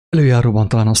Előjáróban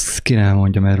talán azt kéne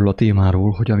mondjam erről a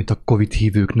témáról, hogy amit a Covid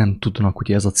hívők nem tudnak,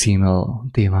 ugye ez a címe a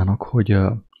témának,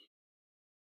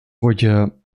 hogy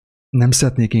nem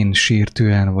szeretnék én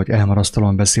sértően vagy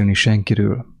elmarasztalóan beszélni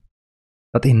senkiről.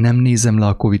 Tehát én nem nézem le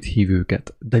a Covid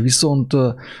hívőket, de viszont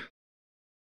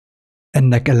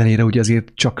ennek ellenére ugye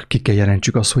azért csak ki kell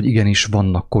jelentsük azt, hogy igenis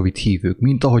vannak Covid hívők,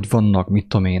 mint ahogy vannak, mit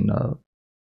tudom én,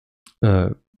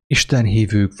 Isten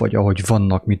hívők, vagy ahogy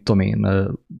vannak, mit tudom én,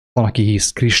 van, aki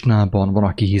hisz Krisnában, van,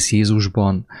 aki hisz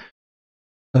Jézusban,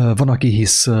 van, aki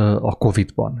hisz a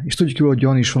Covid-ban. És tudjuk jól, hogy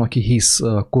olyan is van, aki hisz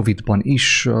Covid-ban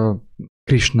is,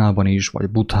 Krisnában is, vagy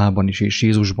Buddhában is, és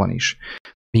Jézusban is.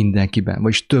 Mindenkiben.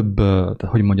 Vagyis több,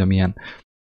 hogy mondjam, ilyen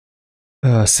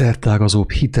szertágazóbb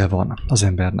hite van az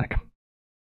embernek.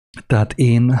 Tehát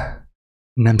én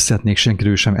nem szeretnék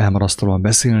senkiről sem elmarasztalóan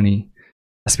beszélni,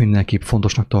 ezt mindenképp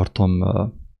fontosnak tartom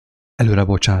előre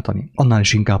bocsátani. Annál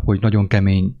is inkább, hogy nagyon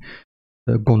kemény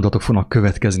gondolatok fognak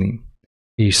következni,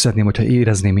 és szeretném, hogyha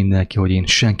érezném mindenki, hogy én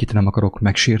senkit nem akarok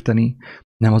megsérteni,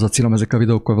 nem az a célom ezekkel a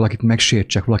videókkal, valakit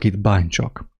megsértsek, valakit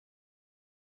bántsak,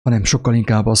 hanem sokkal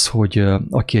inkább az, hogy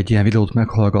aki egy ilyen videót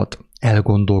meghallgat,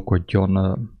 elgondolkodjon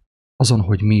azon,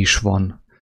 hogy mi is van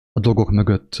a dolgok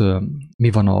mögött,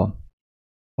 mi van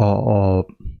a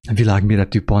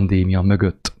világméretű pandémia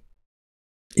mögött,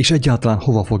 és egyáltalán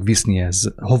hova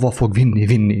fog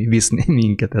viszni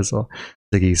minket ez az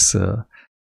egész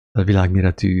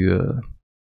világméretű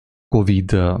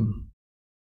Covid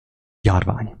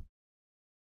járvány.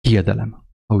 Hiedelem,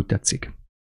 ha úgy tetszik.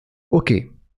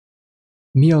 Oké.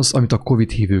 Mi az, amit a Covid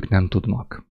hívők nem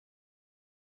tudnak?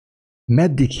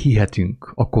 Meddig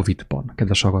hihetünk a Covid-ban,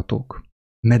 kedves hallgatók?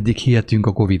 Meddig hihetünk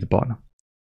a Covid-ban?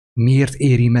 Miért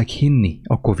éri meg hinni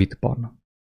a Covid-ban?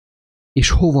 És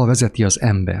hova vezeti az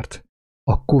embert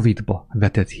a Covid-ba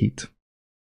vetett hit?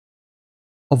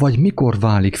 Avagy mikor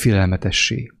válik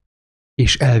félelmetessé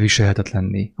és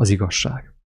elviselhetetlenné az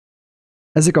igazság?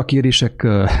 Ezek a kérdések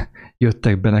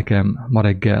jöttek be nekem ma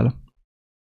reggel,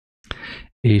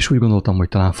 és úgy gondoltam, hogy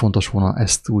talán fontos volna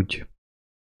ezt úgy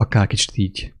akár kicsit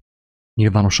így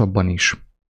nyilvánosabban is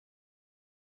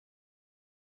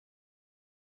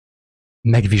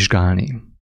megvizsgálni.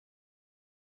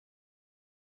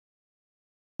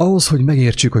 Ahhoz, hogy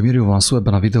megértsük, hogy miről van szó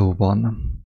ebben a videóban,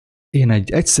 én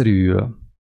egy egyszerű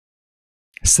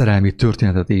szerelmi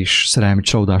történetet és szerelmi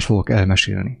csalódást fogok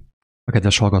elmesélni a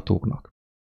kedves hallgatóknak.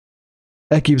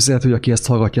 Elképzelhető, hogy aki ezt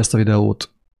hallgatja, ezt a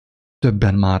videót,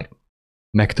 többen már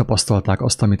megtapasztalták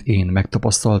azt, amit én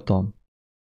megtapasztaltam,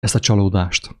 ezt a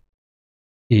csalódást,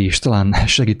 és talán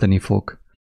segíteni fog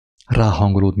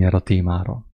ráhangolódni erre a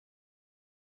témára.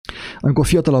 Amikor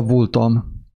fiatalabb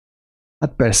voltam,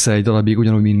 hát persze egy darabig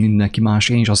ugyanúgy, mint mindenki más,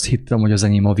 én is azt hittem, hogy az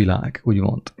enyém a világ,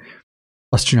 úgymond.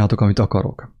 Azt csináltok, amit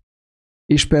akarok.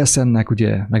 És persze ennek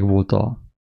ugye megvolt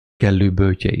a kellő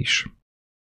böjtje is.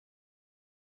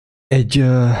 Egy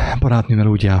barátnőmmel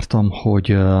úgy jártam,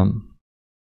 hogy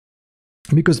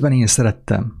miközben én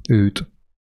szerettem őt,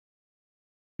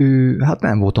 ő hát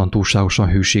nem voltam túlságosan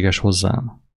hűséges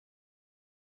hozzám.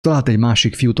 Talált egy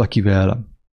másik fiút, akivel,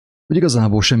 hogy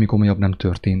igazából semmi komolyabb nem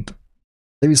történt.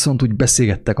 De viszont úgy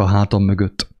beszélgettek a hátam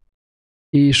mögött.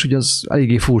 És ugye az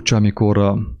eléggé furcsa, amikor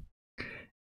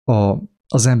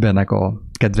az embernek a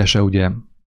kedvese ugye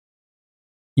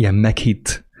ilyen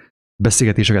meghitt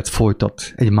beszélgetéseket folytat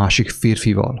egy másik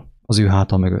férfival az ő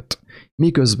háta mögött.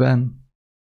 Miközben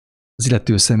az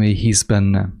illető személy hisz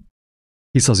benne,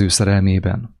 hisz az ő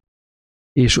szerelmében,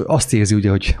 és azt érzi ugye,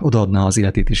 hogy odaadná az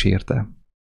életét is érte.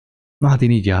 Na hát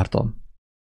én így jártam.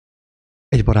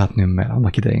 Egy barátnőmmel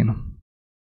annak idején.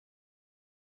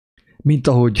 Mint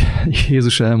ahogy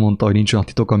Jézus elmondta, hogy nincs olyan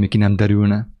titok, ami ki nem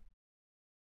derülne,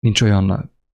 nincs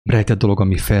olyan rejtett dolog,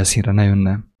 ami felszínre ne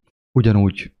jönne.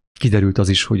 Ugyanúgy kiderült az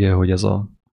is, ugye, hogy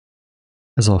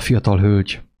ez a fiatal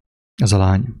hölgy, ez a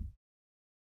lány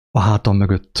a hátam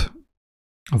mögött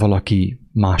valaki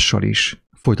mással is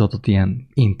folytatott ilyen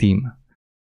intim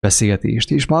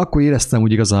beszélgetést, és már akkor éreztem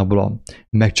úgy igazából a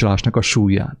megcsalásnak a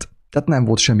súlyát. Tehát nem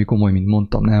volt semmi komoly, mint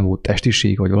mondtam, nem volt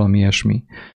testiség, vagy valami ilyesmi,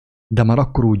 de már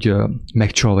akkor úgy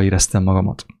megcsalva éreztem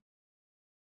magamat.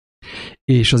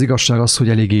 És az igazság az, hogy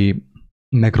eléggé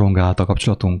megrongálta a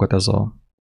kapcsolatunkat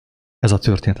ez a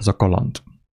történet, ez a kaland.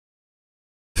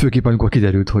 Főképp amikor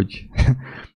kiderült, hogy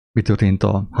mi történt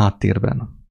a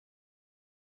háttérben.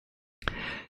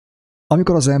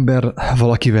 Amikor az ember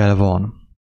valakivel van,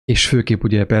 és főképp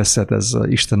ugye persze ez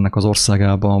Istennek az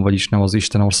országában, vagyis nem az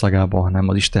Isten országában, hanem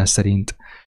az Isten szerint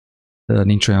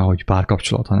nincs olyan, hogy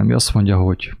párkapcsolat, hanem ő azt mondja,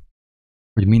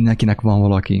 hogy mindenkinek van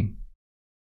valaki,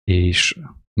 és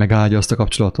megáldja azt a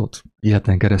kapcsolatot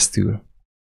életen keresztül.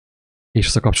 és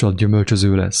az a kapcsolat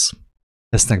gyümölcsöző lesz.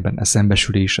 Lesznek benne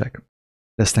szembesülések,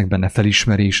 lesznek benne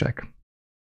felismerések,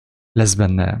 lesz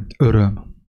benne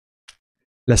öröm,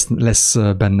 lesz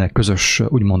benne közös,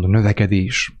 úgymond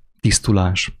növekedés,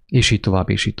 tisztulás, és így tovább,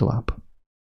 és így tovább.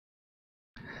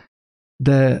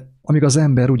 De amíg az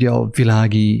ember ugye a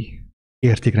világi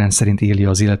értékrend szerint éli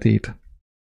az életét,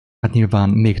 hát nyilván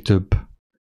még több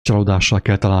csalódással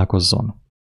kell találkozzon,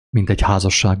 mint egy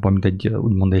házasságban, mint egy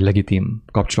úgymond egy legitim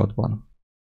kapcsolatban.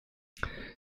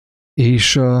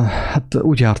 És hát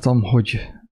úgy jártam,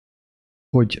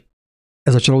 hogy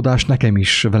ez a csalódás nekem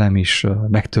is, velem is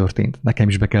megtörtént. Nekem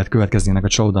is be kellett következni ennek a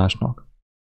csalódásnak.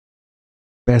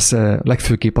 Persze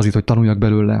legfőképp azért, hogy tanuljak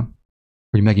belőle,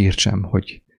 hogy megértsem,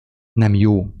 hogy nem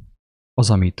jó az,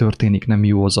 ami történik, nem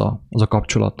jó az a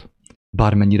kapcsolat.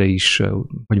 Bármennyire is,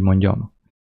 hogy mondjam,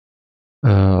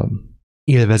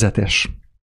 élvezetes,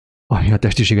 ami a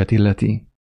testiséget illeti,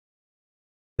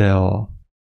 de a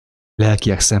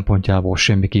lelkiek szempontjából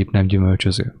semmiképp nem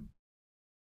gyümölcsöző.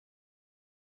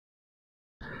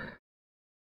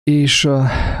 És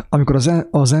amikor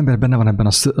az ember benne van ebben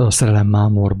a szerelem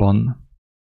mámorban,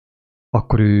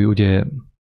 akkor ő ugye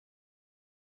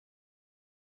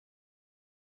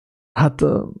hát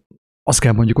azt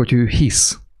kell mondjuk, hogy ő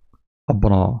hisz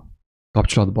abban a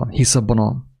kapcsolatban, hisz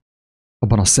abban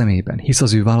a szemében, hisz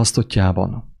az ő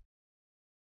választottjában.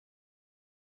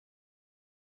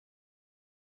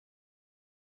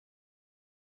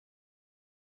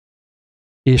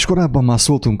 És korábban már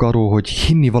szóltunk arról, hogy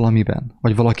hinni valamiben,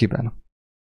 vagy valakiben.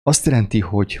 Azt jelenti,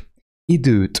 hogy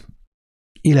időt,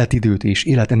 életidőt és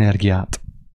életenergiát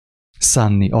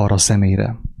szánni arra a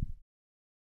személyre.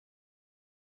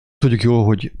 Tudjuk jól,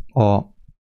 hogy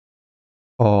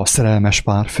a szerelmes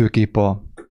pár, főképp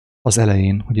az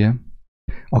elején, ugye,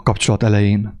 a kapcsolat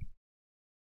elején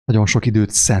nagyon sok időt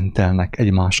szentelnek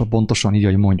egymásra, pontosan így,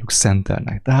 hogy mondjuk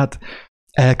szentelnek. Tehát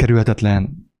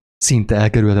elkerülhetetlen, szinte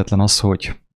elkerülhetetlen az,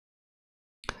 hogy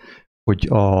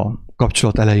a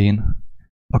kapcsolat elején,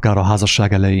 akár a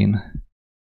házasság elején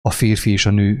a férfi és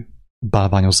a nő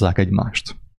bálványozzák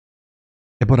egymást.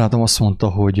 Egy barátom azt mondta,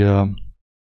 hogy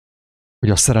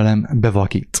a szerelem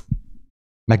bevakít,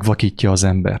 megvakítja az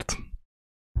embert.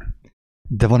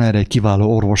 De van erre egy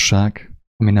kiváló orvosság,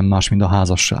 ami nem más, mint a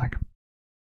házasság.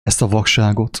 Ezt a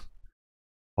vakságot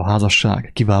a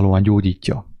házasság kiválóan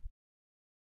gyógyítja.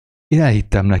 Én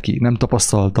elhittem neki, nem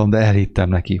tapasztaltam, de elhittem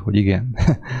neki, hogy igen,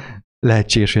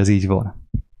 lehetséges, hogy ez így van.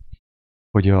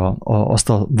 Hogy azt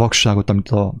a vakságot, amit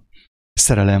a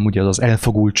szerelem, ugye az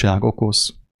elfogultság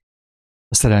okoz,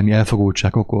 a szerelmi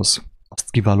elfogultság okoz,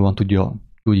 azt kiválóan tudja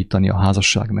gyógyítani a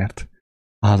házasság, mert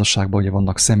a házasságban ugye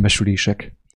vannak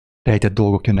szembesülések, rejtett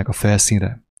dolgok jönnek a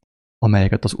felszínre,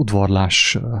 amelyeket az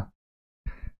udvarlás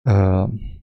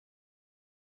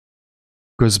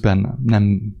közben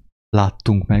nem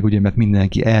láttunk meg, ugye, mert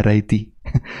mindenki elrejti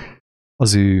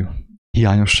az ő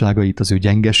hiányosságait, az ő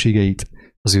gyengeségeit,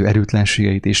 az ő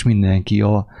erőtlenségeit, és mindenki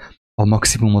a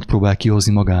maximumot próbál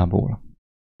kihozni magából,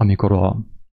 amikor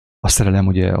a szerelem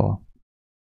ugye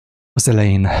az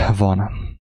elején van.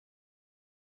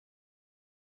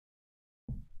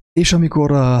 És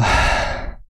amikor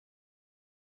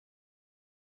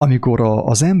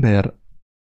az ember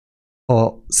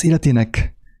az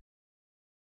életének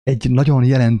egy nagyon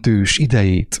jelentős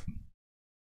idejét,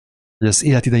 vagy az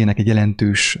életidejének egy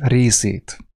jelentős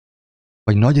részét,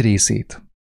 vagy nagy részét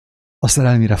a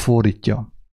szerelmére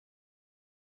fordítja,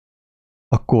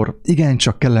 akkor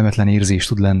igencsak kellemetlen érzés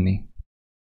tud lenni,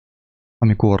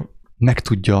 amikor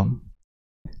megtudja,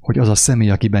 hogy az a személy,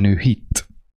 akiben ő hitt,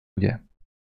 ugye,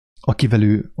 akivel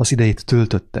ő az idejét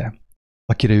töltötte,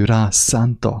 akire ő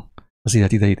rászánta az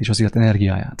élet idejét és az élet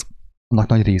energiáját, annak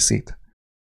nagy részét,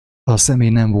 az a személy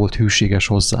nem volt hűséges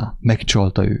hozzá,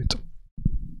 megcsalta őt.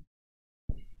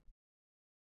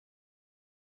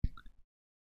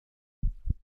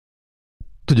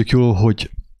 Tudjuk jól,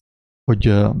 hogy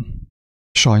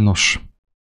sajnos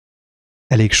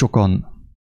elég sokan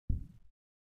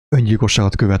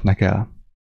öngyilkosságot követnek el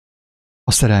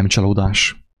a szerelmi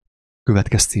csalódás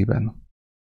következtében.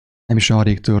 Nem is olyan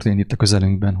rég történt itt a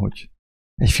közelünkben, hogy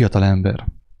egy fiatal ember,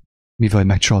 mivel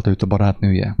megcsalta őt a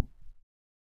barátnője,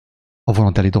 a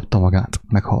vonat elé dobta magát,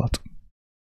 meghalt.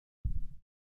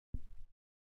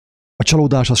 A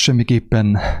csalódás az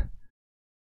semmiképpen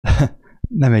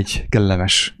nem egy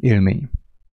kellemes élmény.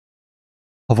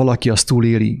 Ha valaki azt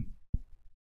túléli,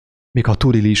 még ha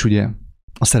túléli is ugye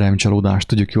a szerelmi csalódást,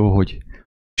 tudjuk jól, hogy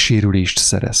sérülést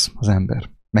szerez az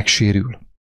ember. Megsérül.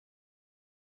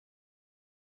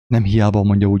 Nem hiába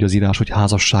mondja úgy az írás, hogy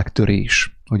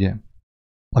házasságtörés, ugye?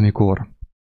 Amikor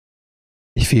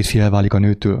egy férfi elválik a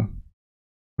nőtől,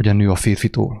 hogy a nő a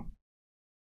férfitól.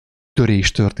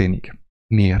 Törés történik.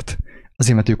 Miért?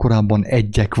 Azért, mert ők korábban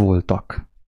egyek voltak.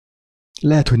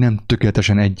 Lehet, hogy nem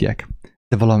tökéletesen egyek,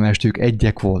 de valamelyest ők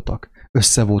egyek voltak,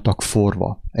 össze voltak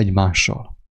forva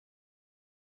egymással.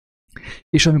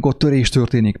 És amikor törés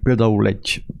történik, például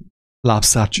egy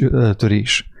lábszár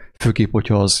törés, főképp,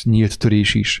 hogyha az nyílt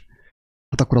törés is,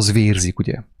 hát akkor az vérzik,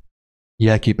 ugye?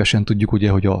 Jelképesen tudjuk,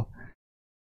 ugye, hogy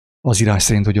az írás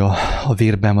szerint, hogy a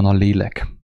vérben van a lélek.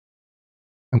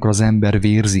 Amikor az ember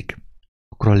vérzik,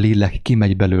 akkor a lélek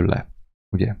kimegy belőle,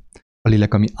 ugye? A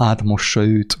lélek, ami átmossa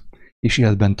őt, és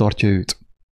életben tartja őt,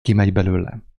 kimegy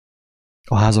belőle.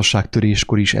 A házasság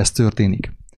töréskor is ez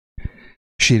történik.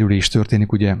 Sérülés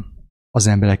történik, ugye? Az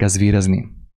ember elkezd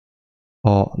vérezni.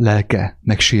 A lelke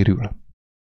megsérül.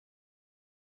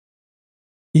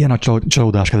 Ilyen a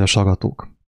csalódás, kedves hallgatók.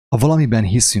 Ha valamiben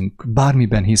hiszünk,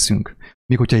 bármiben hiszünk,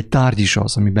 még hogyha egy tárgy is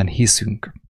az, amiben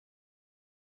hiszünk.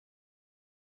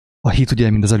 A hit, ugye,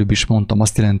 mint az előbb is mondtam,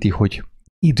 azt jelenti, hogy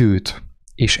időt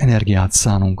és energiát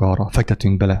szánunk arra,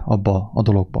 fektetünk bele abba a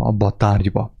dologba, abba a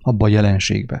tárgyba, abba a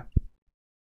jelenségbe.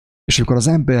 És amikor az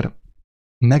ember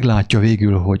meglátja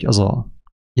végül, hogy az a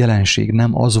jelenség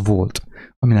nem az volt,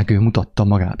 aminek ő mutatta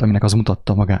magát, aminek az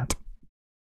mutatta magát,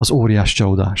 az óriás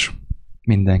csalódás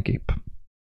mindenképp.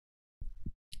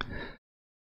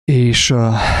 És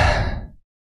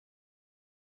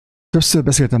többször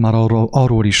beszéltem már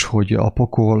arról is, hogy a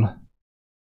pokol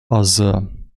az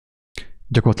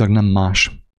gyakorlatilag nem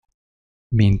más,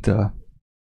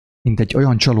 mint egy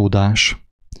olyan csalódás,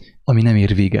 ami nem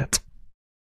ér véget.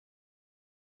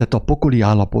 Tehát a pokoli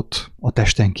állapot a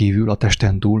testen kívül, a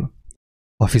testen túl,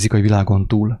 a fizikai világon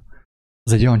túl,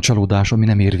 az egy olyan csalódás, ami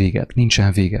nem ér véget,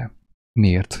 nincsen vége.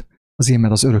 Miért? Azért,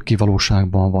 mert az örökké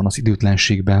valóságban van, az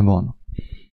időtlenségben van.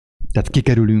 Tehát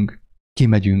kikerülünk,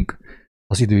 kimegyünk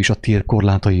az idő és a tér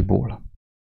korlátaiból.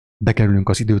 Bekerülünk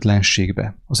az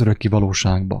időtlenségbe, az örökké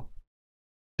valóságba.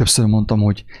 Többször mondtam,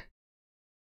 hogy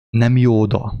nem jó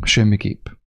oda semmiképp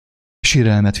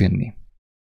sérelmet vinni,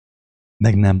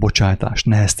 meg nem bocsátást,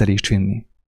 neheztelést vinni,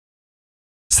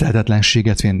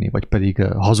 szeretetlenséget vinni, vagy pedig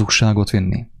hazugságot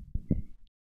vinni,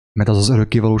 mert az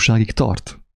örökké valóságig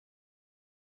tart.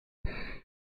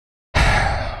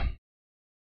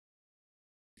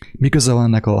 Mi köze van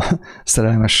ennek a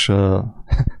szerelmes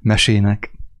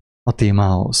mesének a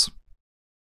témához?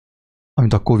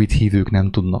 Amit a Covid hívők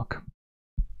nem tudnak.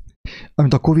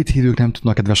 Amit a Covid hívők nem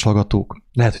tudnak, kedves hallgatók,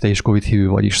 lehet, hogy te is Covid hívő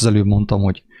vagy, és az előbb mondtam,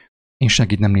 hogy én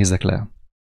senkit nem nézek le.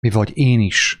 Mivel én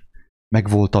is meg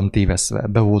voltam téveszve,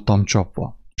 be voltam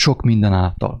csapva, sok minden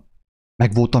által.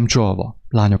 Meg voltam csalva,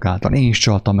 lányok által, én is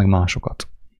csaltam meg másokat.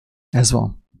 Ez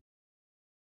van.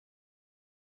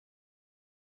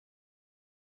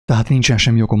 Tehát nincsen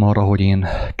semmi okom arra, hogy én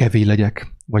kevély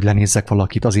legyek, vagy lenézzek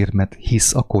valakit azért, mert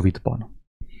hisz a Covid-ban.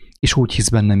 És úgy hisz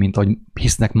benne, mint ahogy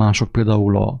hisznek mások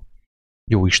például a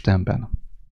Jóistenben.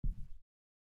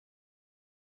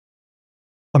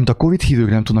 Amit a Covid hívők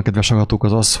nem tudnak, kedves hallgatók,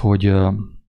 az az,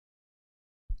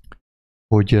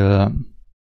 hogy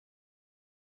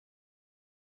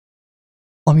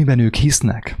amiben ők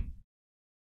hisznek,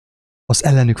 az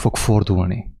ellenük fog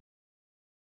fordulni.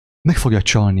 Meg fogja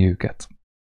csalni őket.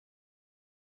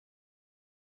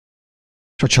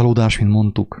 És a csalódás, mint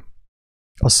mondtuk,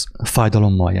 az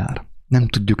fájdalommal jár. Nem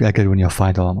tudjuk elkerülni a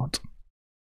fájdalmat.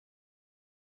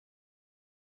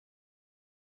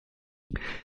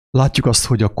 Látjuk azt,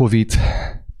 hogy a Covid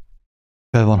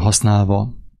fel van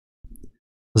használva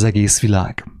az egész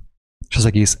világ és az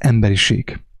egész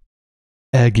emberiség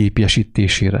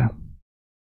elgépiesítésére.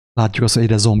 Látjuk azt, hogy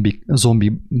egyre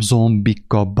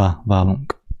zombikabbá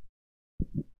válunk.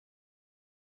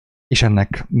 És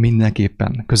ennek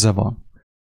mindenképpen köze van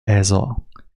ez a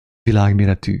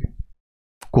világméretű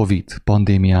Covid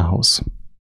pandémiához.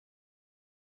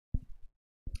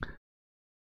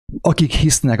 Akik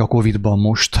hisznek a Covid-ban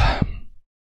most,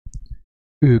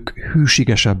 ők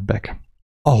hűségesebbek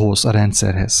ahhoz a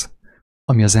rendszerhez,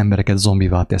 ami az embereket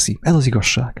zombivá teszi. Ez az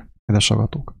igazság, kedves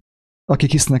hallgatók.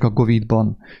 Akik hisznek a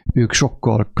Covid-ban, ők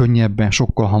sokkal könnyebben,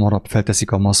 sokkal hamarabb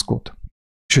felteszik a maszkot,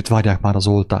 sőt várják már az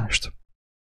oltást,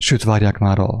 sőt várják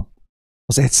már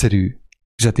az egyszerű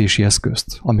fizetési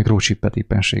eszközt, a mikrochippet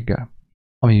éppenséggel,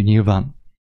 ami nyilván,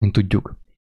 mint tudjuk,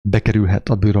 bekerülhet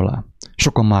a bőr alá.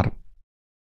 Sokan már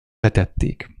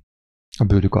betették a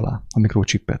bőrük alá a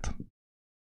mikrochippet.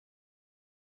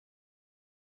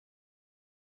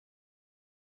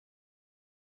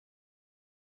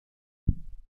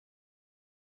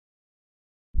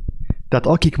 Tehát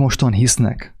akik mostan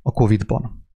hisznek a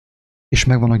Covid-ban, és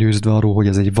meg vannak győződve arról, hogy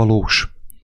ez egy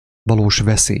valós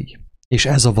veszély, és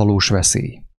ez a valós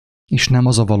veszély, és nem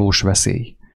az a valós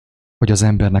veszély, hogy az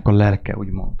embernek a lelke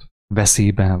úgymond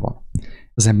veszélyben van.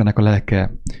 Az embernek a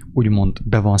lelke úgymond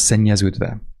be van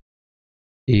szennyeződve,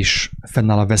 és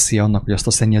fennáll a veszélye annak, hogy azt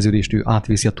a szennyeződést ő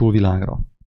átviszi a túlvilágra.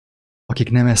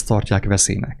 Akik nem ezt tartják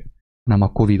veszélynek, hanem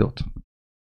a Covidot.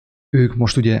 Ők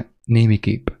most ugye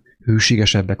némiképp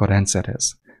hűségesebbek a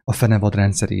rendszerhez, a fenevad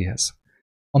rendszeréhez,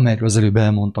 amelyről az előbb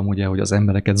elmondtam ugye, hogy az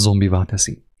embereket zombivá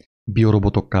teszi,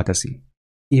 biorobotokká teszi,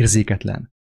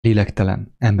 érzéketlen,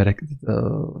 lélektelen emberek,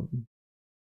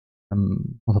 nem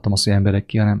mondhatom azt, hogy emberek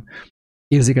ki, hanem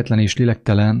érzéketlen és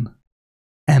lélektelen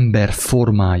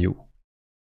emberformájú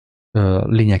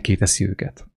lényekké teszi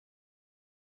őket.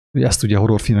 Ezt ugye a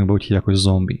horrorfilmekben úgy hívják, hogy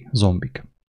zombik.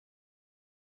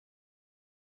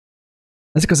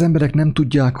 Ezek az emberek nem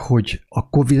tudják, hogy a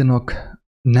Covidnak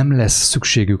nem lesz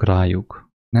szükségük rájuk.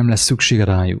 Nem lesz szüksége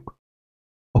rájuk.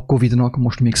 A Covidnak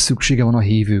most még szüksége van a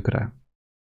hívőkre.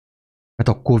 Mert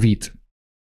a Covid,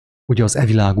 ugye az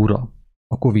e-világ ura,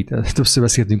 a Covid, többször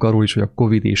beszéltünk arról is, hogy a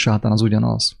Covid és sátán az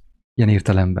ugyanaz, ilyen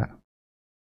értelemben.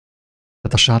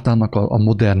 Tehát a sátánnak a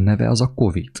modern neve az a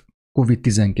Covid,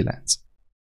 Covid-19.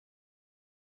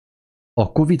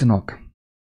 A Covidnak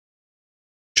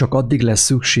csak addig lesz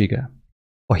szüksége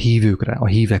a hívőkre, a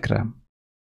hívekre,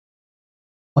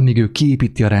 amíg ő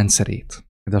kiépíti a rendszerét,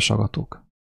 kedves hallgatók.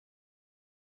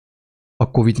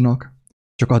 A Covidnak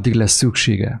csak addig lesz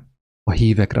szüksége a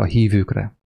hívekre, a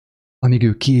hívőkre, amíg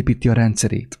ő kiépíti a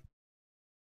rendszerét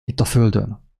itt a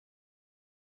Földön.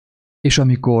 És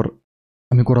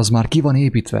amikor az már ki van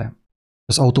építve,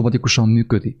 az automatikusan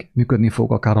működni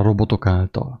fog akár a robotok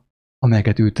által,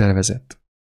 amelyeket ő tervezett,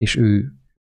 és ő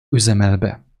üzemel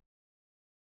be.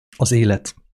 Az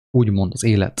élet, úgymond az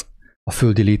élet, a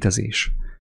földi létezés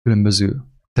különböző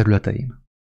területein.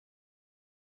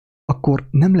 Akkor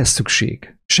nem lesz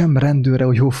szükség sem rendőrre,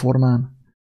 hogy jóformán,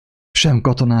 sem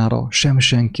katonára, sem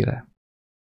senkire.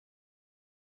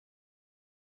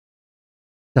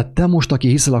 Tehát te most, aki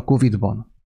hiszel a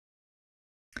Covidban,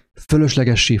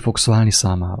 fölöslegessé fogsz válni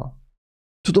számára.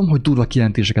 Tudom, hogy durva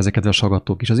kijelentések ezek, kedves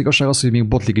hallgatók is. Az igazság az, hogy még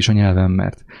botlik is a nyelvem,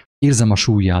 mert érzem a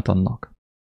súlyát annak,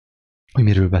 hogy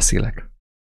miről beszélek.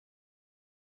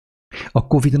 A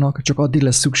Covidnak csak addig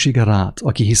lesz szüksége rád,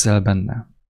 aki hiszel benne,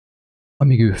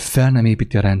 amíg ő fel nem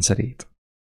építi a rendszerét.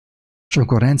 És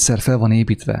amikor a rendszer fel van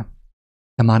építve,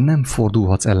 te már nem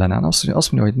fordulhatsz ellenán. Azt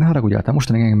mondja, hogy ne haragudjál, te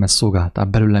mostanig engem szolgáltál,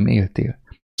 belőlem éltél.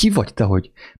 Ki vagy te,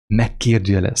 hogy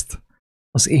megkérdőjelezd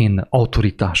az én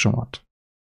autoritásomat?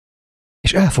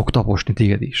 És el fog taposni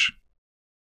téged is.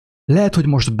 Lehet, hogy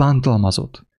most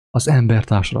bántalmazod az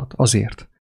embertársadat azért,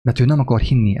 mert ő nem akar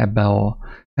hinni ebbe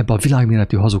a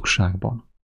világméretű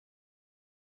hazugságban.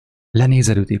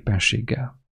 Lenézed őt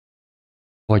éppenséggel.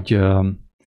 Vagy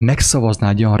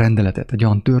megszavaznád egy olyan rendeletet, egy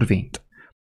olyan törvényt,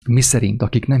 miszerint,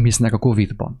 akik nem hisznek a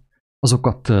Covidban,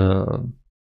 azokat,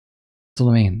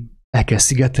 tudom én, el kell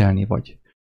szigetelni, vagy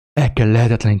el kell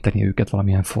lehetetleníteni őket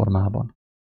valamilyen formában.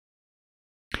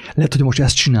 Lehet, hogy most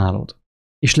ezt csinálod,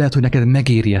 és lehet, hogy neked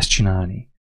megéri ezt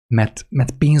csinálni,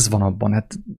 mert pénz van abban.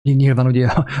 Hát nyilván ugye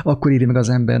akkor éri meg az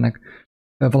embernek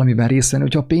valamiben részt venni,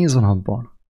 hogyha pénz van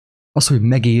abban. Az, hogy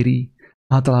megéri,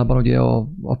 általában ugye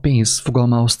a pénz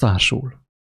fogalmához társul.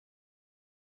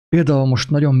 Például most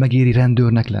nagyon megéri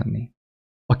rendőrnek lenni.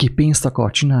 Aki pénzt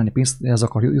akar csinálni, pénzhez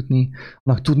akar jutni,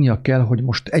 annak tudnia kell, hogy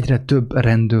most egyre több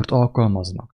rendőrt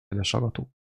alkalmaznak, kedves hallgatók.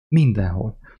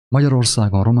 Mindenhol.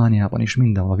 Magyarországon, Romániában és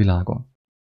mindenhol a világon.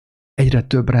 Egyre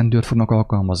több rendőrt fognak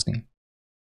alkalmazni.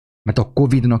 Mert a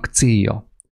Covidnak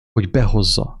célja, hogy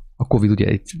behozza. A Covid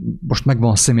ugye most meg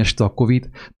van személyesítve a Covid,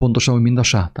 pontosan úgy, mint a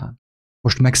sátán.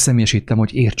 Most megszemélyesítem,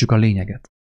 hogy értsük a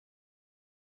lényeget.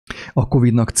 A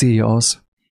Covidnak célja az,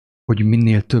 hogy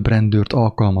minél több rendőrt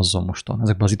alkalmazzon mostan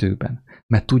ezekben az időkben,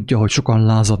 mert tudja, hogy sokan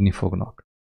lázadni fognak.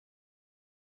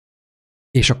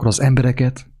 És akkor az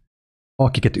embereket,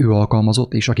 akiket ő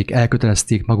alkalmazott, és akik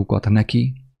elkötelezték magukat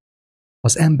neki,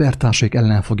 az embertársaik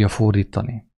ellen fogja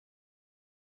fordítani.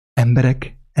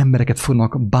 Embereket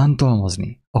fognak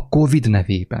bántalmazni a Covid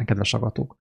nevében, kedves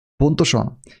hallgatók.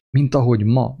 Pontosan, mint ahogy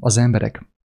ma az emberek,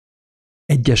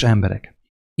 egyes emberek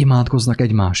imádkoznak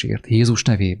egymásért Jézus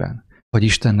nevében, vagy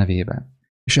Isten nevében,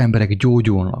 és emberek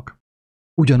gyógyulnak.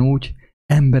 Ugyanúgy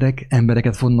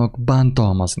embereket fognak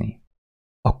bántalmazni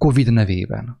a Covid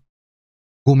nevében,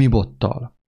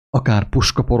 gumibottal, akár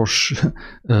puskaporos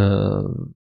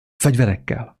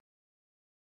fegyverekkel.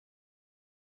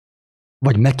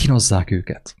 Vagy megkínozzák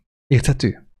őket. Érthető?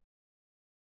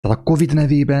 Tehát a Covid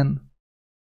nevében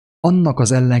annak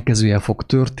az ellenkezője fog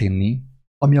történni,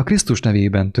 ami a Krisztus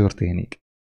nevében történik.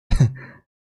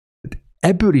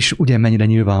 Ebből is ugye mennyire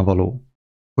nyilvánvaló,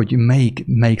 hogy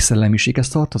melyik szellemiséghez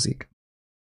tartozik.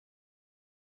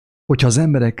 Hogyha az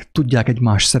emberek tudják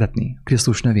egymást szeretni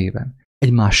Krisztus nevében,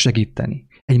 egymást segíteni,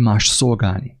 egymást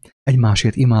szolgálni,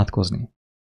 egymásért imádkozni,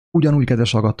 ugyanúgy,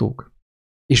 kedves hallgatók,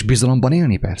 és bizalomban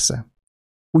élni persze,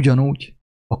 ugyanúgy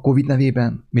a Covid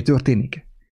nevében mi történik?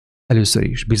 Először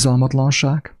is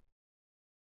bizalmatlanság,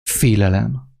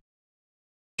 félelem,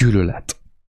 gyűlölet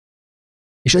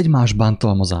és egymás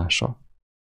bántalmazása.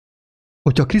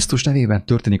 Hogyha Krisztus nevében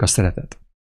történik a szeretet,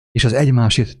 és az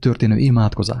egymásért történő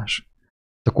imádkozás,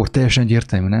 akkor teljesen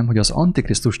egyértelmű, nem, hogy az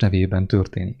Antikrisztus nevében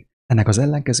történik. Ennek az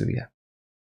ellenkezője.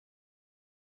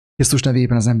 Krisztus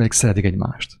nevében az emberek szeretik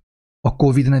egymást. A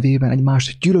Covid nevében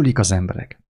egymást gyűlölik az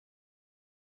emberek.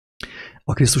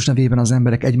 A Krisztus nevében az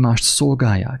emberek egymást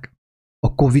szolgálják.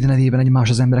 A Covid nevében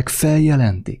egymást az emberek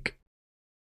feljelentik.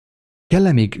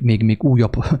 Kell-e még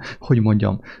újabb, hogy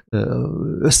mondjam,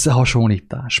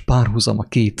 összehasonlítás, párhuzam a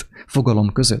két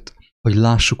fogalom között, hogy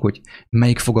lássuk, hogy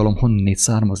melyik fogalom honnét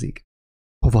származik,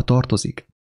 hova tartozik,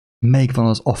 melyik van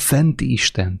az a fenti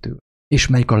Istentől, és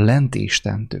melyik a lenti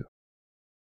Istentől.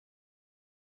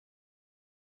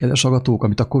 Kedves hallgatók,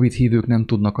 amit a Covid hívők nem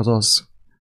tudnak, az az,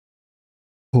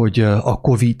 hogy a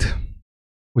Covid,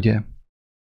 ugye,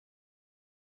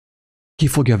 ki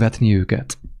fogja vetni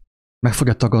őket, meg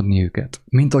fogja tagadni őket,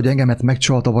 mint ahogy engemet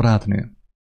megcsalt a barátnő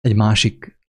egy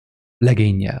másik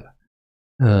legénnyel,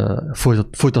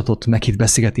 folytatott meghitt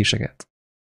beszélgetéseket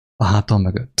a hátam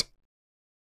mögött.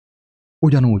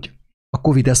 Ugyanúgy a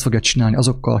Covid ezt fogja csinálni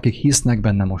azokkal, akik hisznek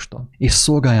benne mostan, és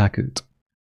szolgálják őt,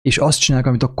 és azt csinálják,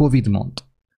 amit a Covid mond.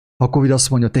 Ha a Covid azt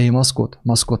mondja, te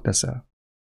maszkot teszel.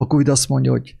 Ha a Covid azt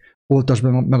mondja, hogy oltasd be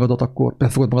magadat, akkor be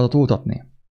fogod magadat oltatni.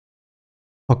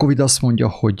 Ha a Covid azt mondja,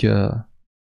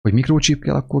 hogy mikrochip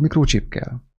kell, akkor mikrochip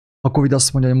kell. Ha a Covid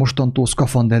azt mondja, hogy mostantól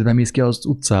szkafanderben mész ki az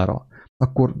utcára,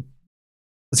 akkor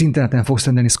az interneten fogsz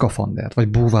rendelni szkafandert, vagy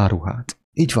búvárruhát.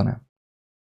 Így van-e?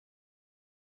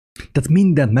 Tehát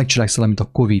mindent megcselekszel, amit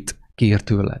a Covid kér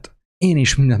tőled. Én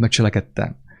is mindent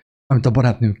megcselekedtem, amit a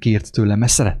barátnőm kért tőlem,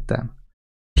 mert szerettem.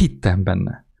 Hittem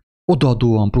benne.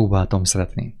 Odaadóan próbáltam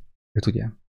szeretni őt, ugye?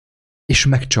 És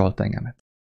megcsalt engemet.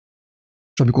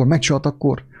 És amikor megcsalt,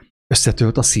 akkor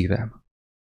összetölt a szívem.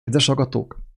 Kedves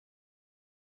hallgatók,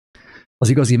 az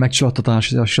igazi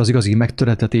megcsaltatás és az igazi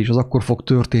megtöretetés az akkor fog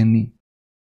történni,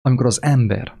 amikor az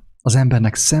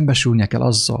embernek szembesülnie kell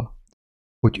azzal,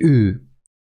 hogy ő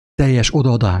teljes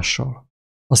odaadással,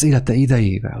 az élete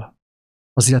idejével,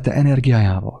 az élete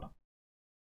energiájával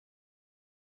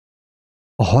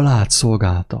a halált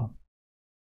szolgálta,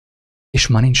 és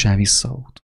már nincsen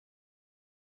visszaút.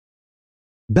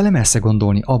 Belemersz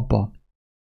gondolni abba,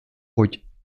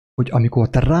 hogy amikor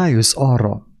te rájössz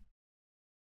arra,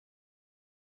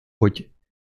 hogy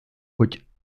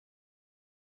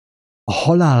a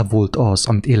halál volt az,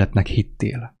 amit életnek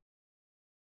hittél,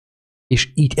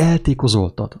 és így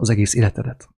eltékozoltad az egész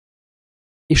életedet,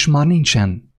 és már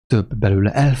nincsen több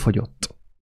belőle, elfogyott.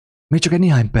 Még csak egy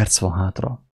néhány perc van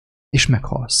hátra, és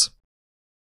meghalsz.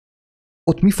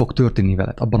 Ott mi fog történni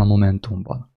veled abban a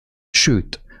momentumban?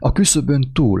 Sőt, a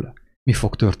küszöbön túl mi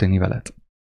fog történni veled?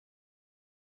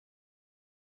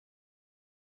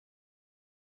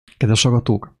 Kedves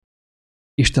hallgatók,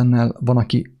 Istennel van,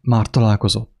 aki már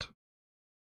találkozott.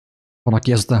 Van,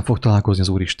 aki ezután fog találkozni az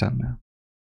Úristennel.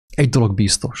 Egy dolog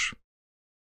biztos.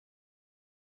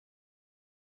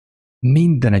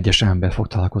 Minden egyes ember fog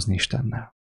találkozni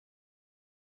Istennel.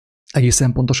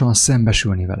 Egészen pontosan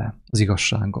szembesülni vele, az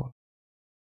igazsággal.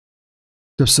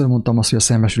 Többször mondtam azt, hogy a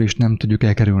szembesülést nem tudjuk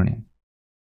elkerülni.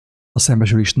 A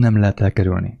szembesülést nem lehet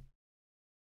elkerülni.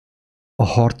 A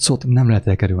harcot nem lehet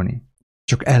elkerülni,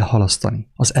 csak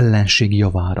elhalasztani az ellenség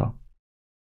javára.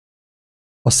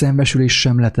 A szembesülést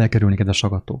sem lehet elkerülni, kedves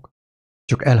hallgatók,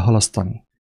 csak elhalasztani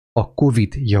a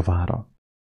Covid javára.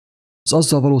 Az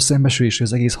azzal való szembesülés,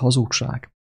 az egész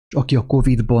hazugság, és aki a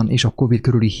Covidban és a Covid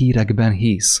körüli hírekben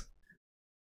hisz,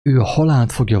 ő a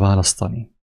halált fogja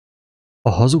választani, a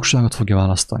hazugságot fogja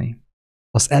választani,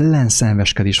 az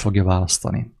ellenszenveskedést fogja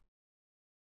választani,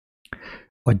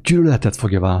 a gyűlöletet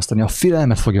fogja választani, a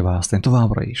félelmet fogja választani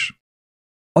továbbra is.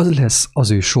 Az lesz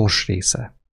az ő sors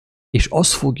része, és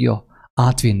az fogja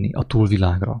átvinni a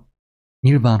túlvilágra.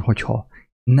 Nyilván, hogyha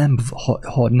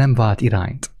nem vált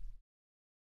irányt,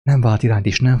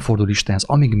 és nem fordul Istenhez,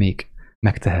 amíg még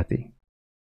megteheti.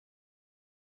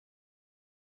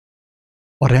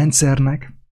 A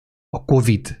rendszernek, a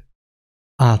Covid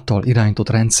által irányított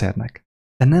rendszernek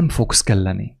te nem fogsz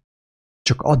kelleni,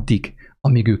 csak addig,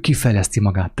 amíg ő kifejleszti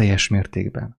magát teljes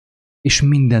mértékben, és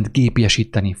mindent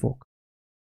gépiesíteni fog.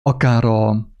 Akár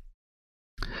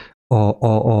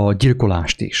a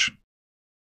gyilkolást is,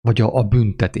 vagy a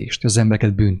büntetést, az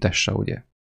embereket büntesse, ugye.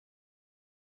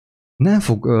 Nem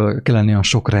fog kelleni olyan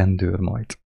sok rendőr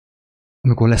majd,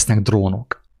 amikor lesznek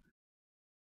drónok.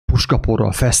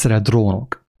 Puskaporral felszerelt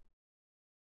drónok.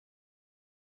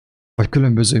 Vagy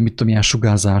különböző, mit tudom, ilyen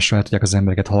sugárzással el tudják az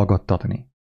embereket hallgattatni.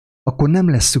 Akkor nem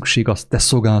lesz szükség a te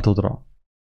szolgálatodra.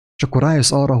 És akkor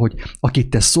rájössz arra, hogy akit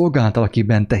te szolgáltál,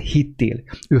 akiben te hittél,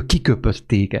 ő kiköpött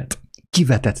téged,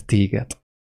 kivetett téged.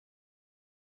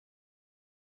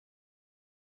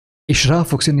 És rá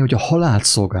fogsz jönni, hogy a halált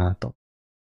szolgáltad.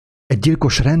 Egy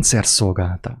gyilkos rendszer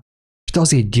szolgáltál. És te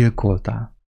azért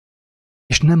gyilkoltál.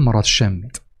 És nem maradt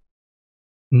semmit.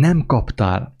 Nem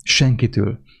kaptál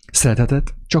senkitől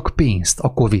szeretetet, csak pénzt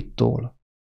a Covid-tól.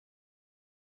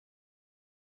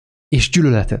 És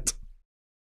gyűlöletet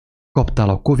kaptál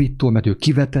a Covid-tól, mert ő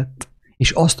kivetett,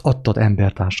 és azt adtad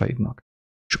embertársaidnak.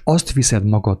 És azt viszed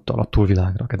magaddal a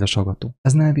túlvilágra, kedves hallgató.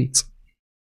 Ez nem vicc.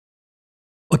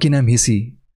 Aki nem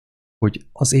hiszi, hogy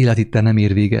az élet itt nem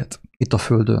ér véget, itt a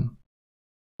Földön,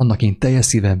 annak én teljes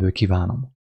szívemből kívánom,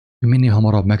 hogy minél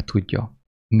hamarabb megtudja,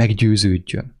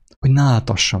 meggyőződjön, hogy ne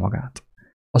áltassa magát.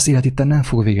 Az élet itt nem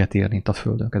fog véget érni itt a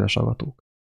Földön, kedves hallgatók.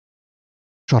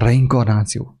 És a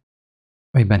reinkarnáció,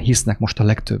 amiben hisznek most a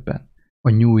legtöbben, a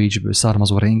New Age-ből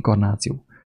származó reinkarnáció,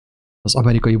 az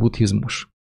amerikai buddhizmus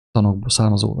tanokból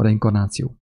származó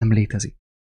reinkarnáció nem létezik.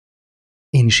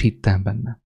 Én is hittem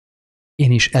benne.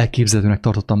 Én is elképzelhetőnek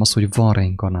tartottam azt, hogy van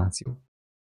reinkarnáció.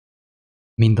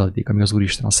 Mindaddig, amíg az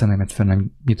Úristen a szememet fel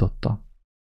nem nyitotta,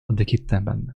 addig hittem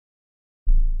benne.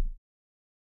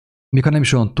 Még ha nem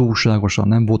is olyan túlságosan,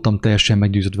 nem voltam teljesen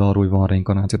meggyőződve arról, hogy van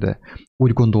reinkarnáció, de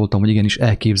úgy gondoltam, hogy igenis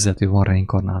elképzelhető, van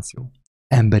reinkarnáció.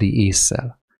 Emberi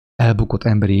ésszel, elbukott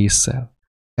emberi ésszel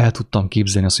el tudtam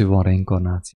képzelni azt, hogy van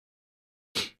reinkarnáció.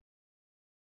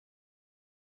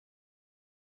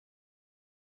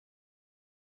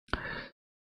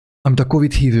 Amit a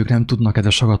Covid hívők nem tudnak,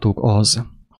 kedves hallgatók, az,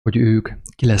 hogy ők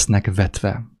ki lesznek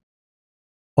vetve.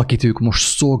 Akit ők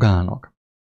most szolgálnak,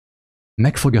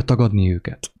 meg fogja tagadni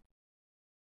őket.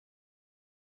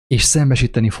 És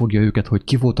szembesíteni fogja őket, hogy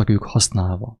ki voltak ők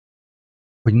használva.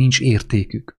 Hogy nincs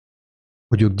értékük.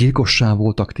 Hogy ők gyilkossá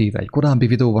voltak téve. Egy korábbi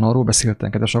videóban arról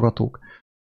beszéltem, kedves hallgatók,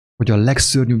 hogy a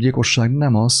legszörnyűbb gyilkosság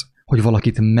nem az, hogy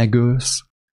valakit megölsz,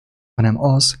 hanem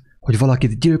az, hogy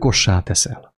valakit gyilkossá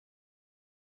teszel.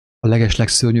 A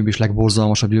legszörnyűbb és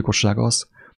legborzalmasabb gyilkosság az,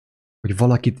 hogy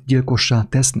valakit gyilkossá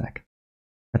tesznek,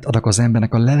 mert annak az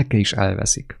embernek a lelke is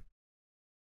elveszik.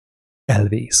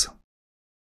 Elvész.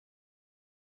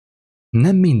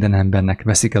 Nem minden embernek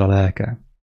veszik el a lelke.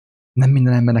 Nem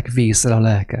minden embernek vész el a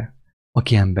lelke,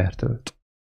 aki embert ölt.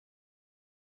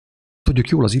 Tudjuk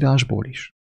jól az írásból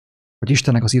is, hogy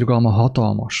Istennek az irgalma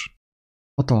hatalmas.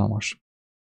 Hatalmas.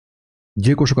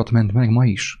 Gyilkosokat ment meg ma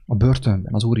is, a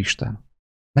börtönben az Úristen.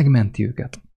 Megmenti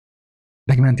őket.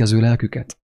 Megmenti az ő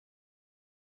lelküket.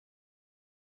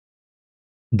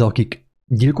 De akik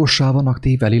gyilkossá vannak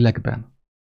téve lélekben,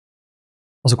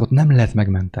 azokat nem lehet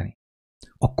megmenteni.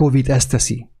 A Covid ezt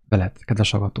teszi veled,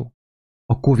 kedves hallgató.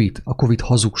 A Covid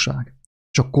hazugság.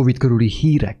 És a Covid körüli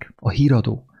hírek, a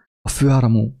híradó, a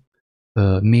főáramú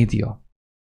média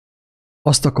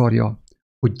azt akarja,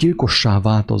 hogy gyilkossá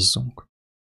változzunk.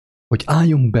 Hogy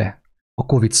álljunk be a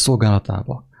Covid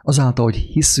szolgálatába, azáltal, hogy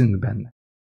hiszünk benne,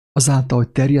 azáltal,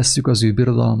 hogy terjesszük az ő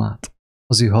birodalmát,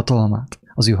 az ő hatalmát,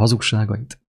 az ő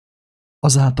hazugságait,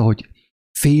 azáltal, hogy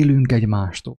félünk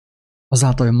egymástól,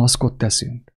 azáltal, hogy maszkot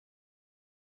teszünk.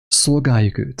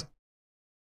 Szolgáljuk őt.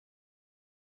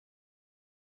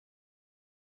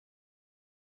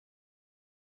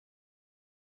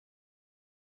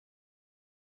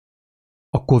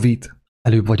 A Covid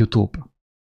előbb vagy utóbb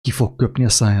ki fog köpni a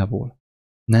szájából.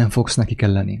 Nem fogsz neki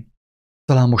kelleni.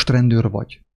 Talán most rendőr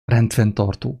vagy,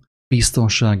 rendfenntartó,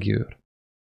 biztonsági őr,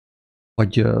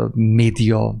 vagy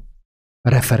média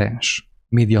referens,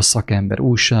 média szakember,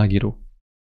 újságíró,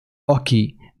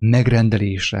 aki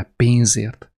megrendelésre,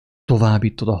 pénzért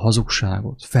továbbítod a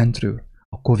hazugságot fentről,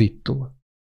 a Covid-tól,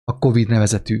 a Covid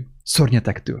nevezetű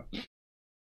szörnyetektől.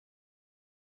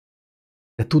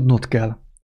 De tudnod kell,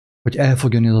 hogy el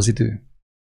fog jönni az idő,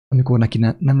 amikor neki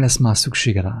nem lesz már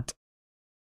szüksége rád.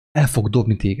 El fog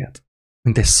dobni téged,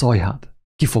 mint egy szajhát,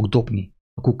 ki fog dobni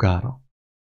a kukára.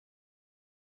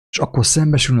 És akkor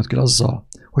szembesülnöd kell azzal,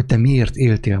 hogy te miért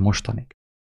éltél mostanig,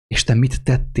 és te mit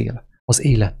tettél az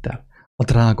élettel, a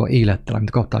drága élettel, amit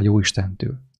kaptál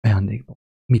Jóistentől ajándékba.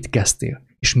 Mit kezdtél,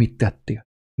 és mit tettél,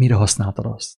 mire használtad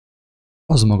azt.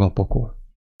 Az maga a pokol,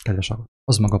 kedves hallgató,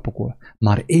 az maga a pokol.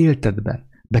 Már éltedben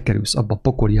bekerülsz abba a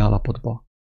pokoli állapotba,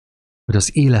 hogy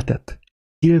az életet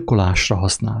gyilkolásra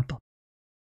használtad.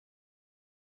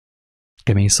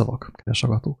 Kemény szavak, kedves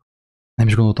hallgatók. Nem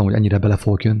is gondoltam, hogy ennyire bele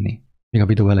fogok jönni, még a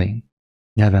videó elején.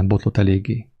 Nyelven botlott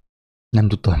eléggé. Nem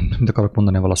tudtam, mit akarok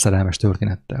mondani vala szerelmes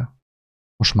történettel.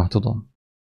 Most már tudom.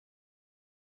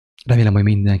 Remélem, hogy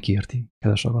mindenki érti,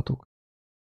 kedves hallgatók.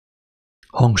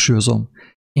 Hangsúlyozom,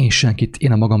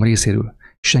 én a magam részéről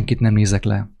senkit nem nézek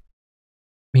le.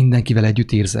 Mindenkivel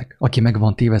együtt érzek, aki meg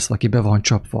van tévesztve, aki be van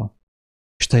csapva.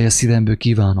 És teljes szívemből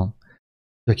kívánom,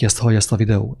 hogy aki ezt hallja ezt a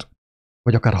videót,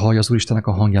 vagy akár hallja az Úristennek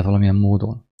a hangját valamilyen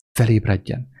módon,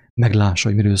 felébredjen, meglássa,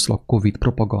 hogy miről szól a Covid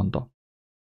propaganda,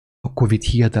 a Covid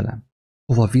hiedelem,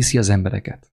 hova viszi az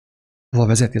embereket, hova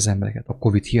vezeti az embereket a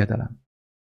Covid hiedelem.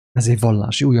 Ez egy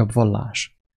vallás, újabb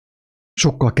vallás.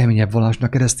 Sokkal keményebb vallás, mint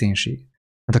a kereszténység.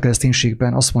 Mert a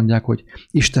kereszténységben azt mondják, hogy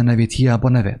Isten nevét hiába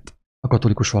nevet a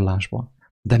katolikus vallásban.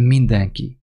 De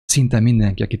mindenki, szinte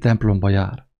mindenki, aki templomba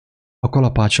jár, a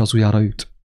kalapácsa az ujjára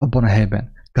üt, abban a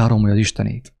helyben káromolja az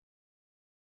Istenét.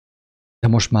 De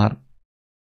most már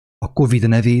a Covid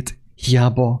nevét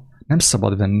hiába nem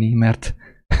szabad venni, mert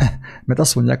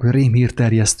azt mondják, hogy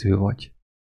rémhírterjesztő vagy.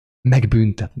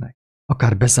 Megbüntetnek.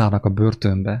 Akár bezárnak a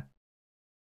börtönbe.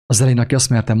 Az elején, aki azt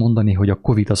merte mondani, hogy a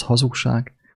Covid az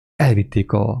hazugság,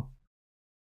 elvitték a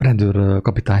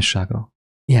rendőrkapitányságra.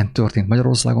 Ilyen történt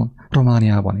Magyarországon,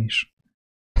 Romániában is.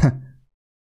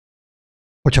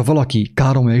 Hogyha valaki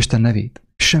káromolja Isten nevét,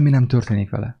 semmi nem történik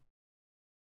vele.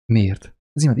 Miért?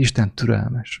 Ez mert Isten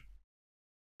türelmes.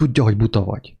 Tudja, hogy buta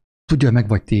vagy. Tudja, hogy meg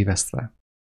vagy tévesztve.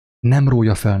 Nem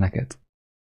rója fel neked.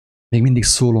 Még mindig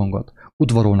szólongat,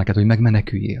 udvarol neked, hogy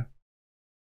megmeneküljél.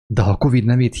 De ha a Covid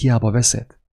nevét hiába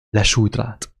veszed, lesújt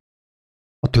rád.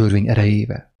 A törvény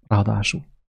erejével, ráadásul.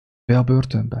 Be a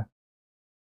börtönbe.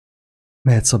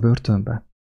 Mehetsz a börtönbe.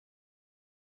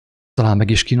 Talán meg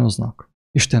is kínoznak.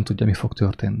 Isten tudja, mi fog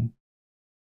történni.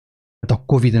 Tehát a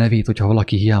Covid nevét, hogyha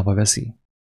valaki hiába veszi,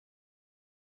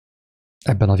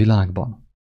 ebben a világban,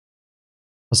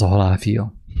 az a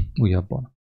halálfia,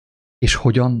 újabban. És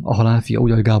hogyan a halálfia,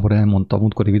 úgy, ahogy Gábor elmondta a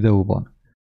múltkori videóban,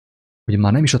 hogy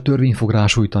már nem is a törvény fog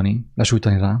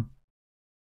lesújtani rá,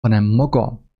 hanem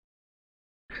maga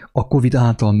a Covid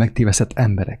által megtévesztett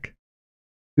emberek.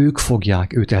 Ők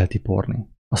fogják őt eltiporni,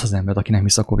 azt az embert, aki nem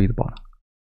hisz a Covidban.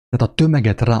 Tehát a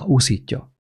tömeget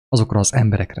ráúszítja azokra az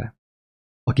emberekre,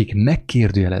 akik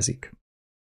megkérdőjelezik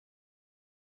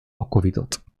a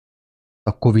Covidot.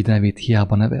 A Covid nevét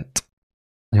hiába nevet,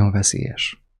 nagyon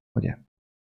veszélyes, ugye?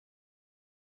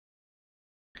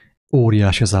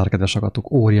 Óriási az ára, kedves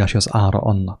hallgatók, óriási az ára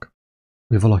annak,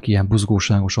 hogy valaki ilyen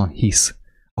buzgóságosan hisz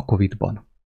a Covidban,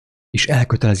 és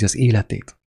elkötelezi az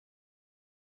életét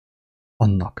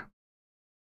annak.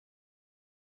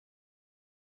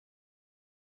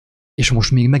 És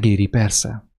most még megéri,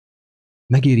 persze.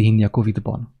 Megéri hinni a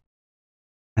Covidban.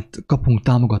 Mert kapunk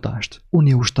támogatást,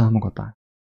 uniós támogatást.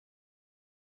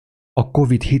 A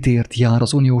Covid hitért jár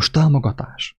az uniós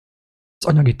támogatás, az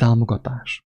anyagi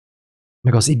támogatás,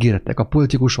 meg az ígéretek a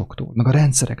politikusoktól, meg a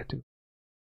rendszerektől.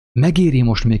 Megéri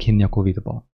most még hinni a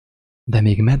Covidba. De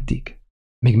még meddig?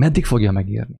 Még meddig fogja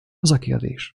megérni? Az a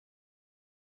kérdés.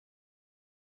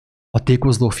 A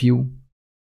tékozló fiú,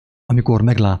 amikor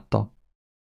meglátta,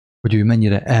 hogy ő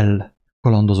mennyire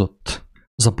elkalandozott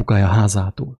az apukája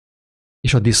házától,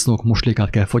 és a disznók moslékát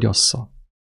kell fogyassza,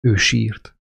 ő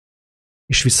sírt,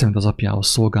 és visszament az apjához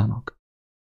szolgának.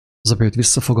 Az apja őt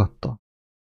visszafogadta.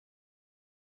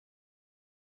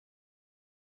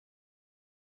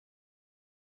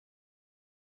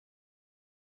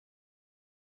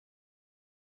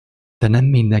 De nem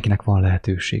mindenkinek van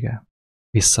lehetősége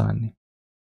visszamenni.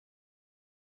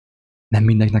 Nem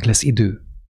mindenkinek lesz idő.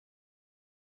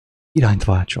 Irányt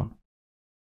váltson,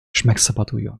 és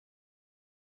megszabaduljon.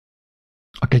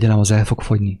 A kegyelem az el fog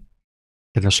fogyni,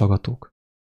 kedves hallgatók.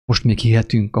 Most még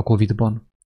hihetünk a Covidban,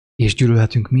 és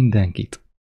gyűlölhetünk mindenkit,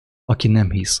 aki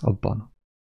nem hisz abban.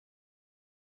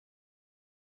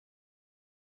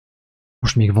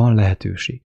 Most még van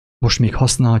lehetőség. Most még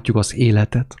használhatjuk az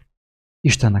életet,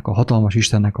 Istennek, a hatalmas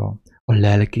Istennek a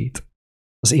lelkét,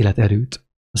 az életerőt,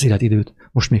 az életidőt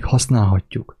most még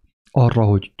használhatjuk arra,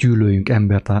 hogy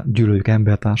gyűlöljük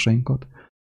embertársainkat,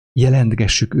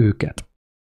 jelentgessük őket,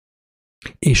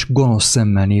 és gonosz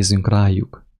szemmel nézzünk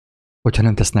rájuk, hogyha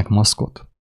nem tesznek maszkot,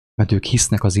 mert ők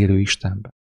hisznek az élő Istenbe,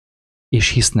 és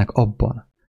hisznek abban,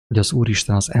 hogy az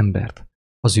Úristen az embert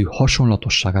az ő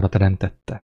hasonlatosságára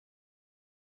teremtette,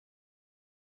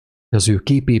 hogy az ő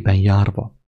képében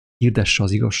járva hirdesse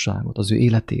az igazságot az ő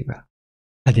életével.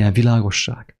 Legyen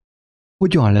világosság.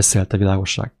 Hogyan leszel te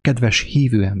világosság, kedves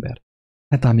hívő ember?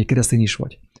 Netán még keresztény is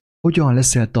vagy. Hogyan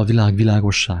leszel te a világ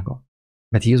világossága?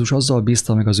 Mert Jézus azzal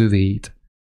bízta meg az övéit,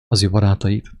 az ő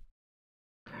barátait,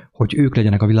 hogy ők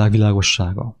legyenek a világ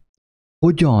világossága.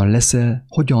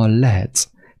 Hogyan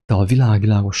lehetsz te a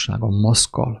világossága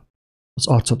maszkkal az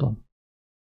arcodon,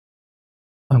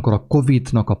 amikor a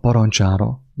Covid-nak a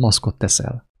parancsára maszkot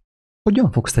teszel,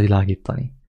 hogyan fogsz te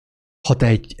világítani? Ha te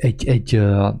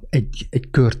egy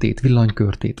körtét,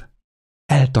 villanykörtét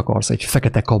eltakarsz egy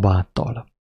fekete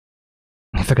kabáttal,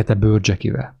 egy fekete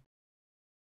bőrcsekivel,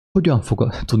 hogyan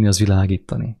fog tudni az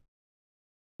világítani?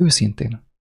 Őszintén.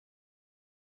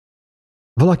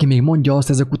 Valaki még mondja azt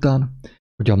ezek után,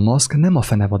 hogy a maszk nem a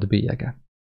fenevad bélyege.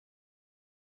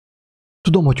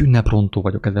 Tudom, hogy ünneprontó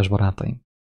vagyok, kedves barátaim.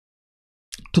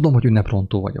 Tudom, hogy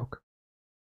ünneprontó vagyok.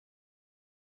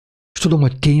 És tudom,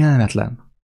 hogy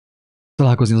kényelmetlen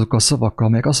találkozni azokkal a szavakkal,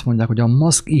 amelyek azt mondják, hogy a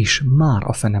maszk is már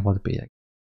a fenevad bélyeg.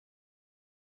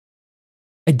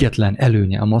 Egyetlen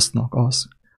előnye a maszknak az,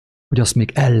 hogy azt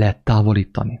még el lehet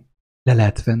távolítani, le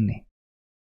lehet venni.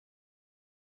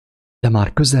 De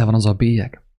már közel van az a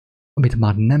bélyeg, amit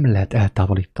már nem lehet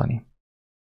eltávolítani.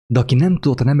 De aki nem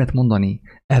tudott nemet mondani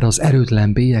erre az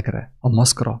erőtlen bélyegre, a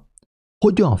maszkra,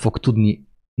 hogyan fog tudni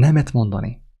nemet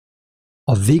mondani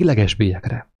a végleges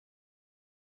bélyegre?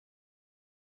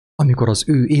 Amikor az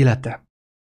ő élete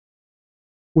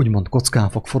úgymond kockán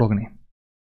fog forogni.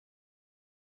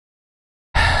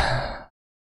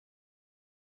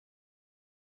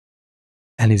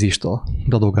 Elnézést a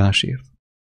dadogásért,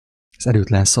 az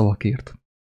erőtlen szavakért.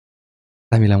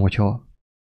 Remélem,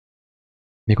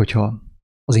 még hogyha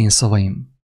az én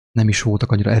szavaim nem is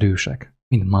voltak annyira erősek,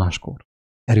 mint máskor,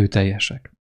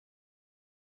 erőteljesek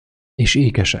és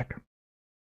ékesek,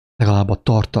 legalább a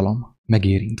tartalom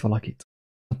megérint valakit.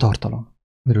 A tartalom,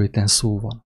 miről itten szó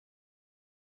van.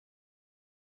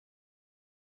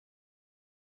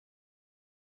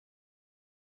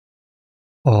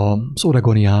 Az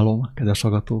oregoni álom, kedves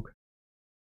hallgatók,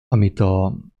 amit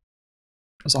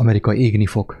az Amerikai Égni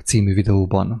fog című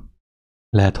videóban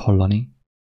lehet hallani,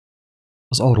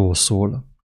 az arról szól,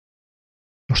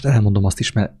 most elmondom azt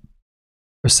is, mert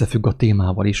összefügg a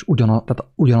témával is,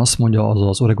 tehát ugyanazt mondja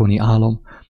az oregoni álom,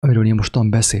 amiről én mostan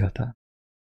beszéltem.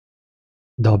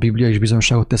 De a Biblia is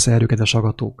bizonyságot tesz erről, kedves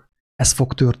hallgatók. Ez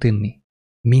fog történni.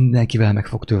 Mindenkivel meg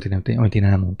fog történni, amit én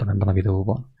elmondtam ebben a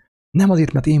videóban. Nem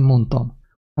azért, mert én mondtam,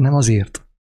 hanem azért,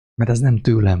 mert ez nem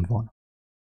tőlem van.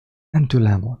 Nem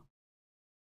tőlem van.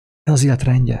 Ez az élet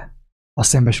rendje. A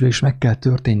szembesülés meg kell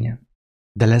történjen.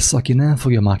 De lesz, aki nem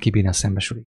fogja már kibírni a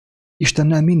szembesülést.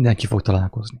 Istennel mindenki fog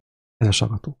találkozni, kedves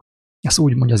hallgatók. Ezt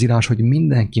úgy mondja az írás, hogy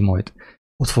mindenki majd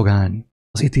ott fog állni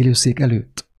az ítélőszék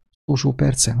előtt, utolsó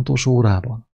percen, utolsó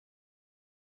órában.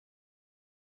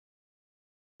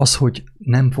 Az, hogy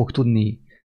nem fog tudni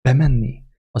bemenni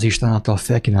az Isten által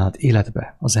felkínált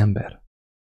életbe az ember,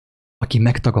 aki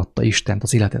megtagadta Istent,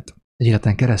 az életet, egy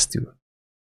életen keresztül,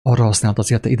 arra használta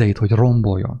az élete idejét, hogy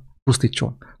romboljon,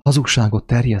 pusztítson, hazugságot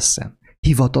terjesszen,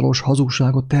 hivatalos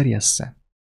hazugságot terjesszen.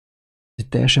 Ez egy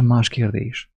teljesen más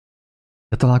kérdés.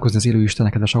 De találkozni az élő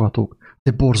Istennek, kedves hallgatók, ez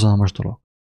egy borzalmas dolog.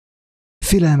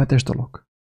 Félelmetes dolog.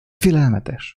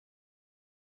 Félelmetes.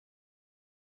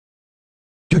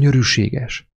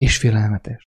 Gyönyörűséges és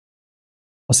félelmetes.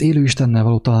 Az élő Istennel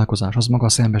való találkozás, az maga a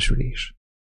szembesülés.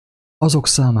 Azok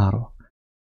számára,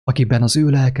 akiben az ő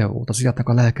lelke volt, az életnek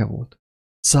a lelke volt,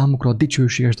 számukra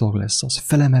dicsőséges dolog lesz az,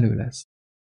 felemelő lesz.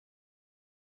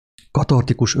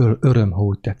 Katartikus öröm, ha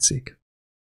úgy tetszik.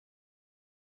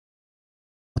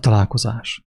 A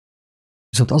találkozás.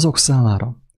 Viszont azok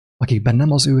számára, akikben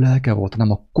nem az ő lelke volt,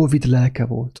 hanem a Covid lelke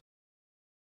volt,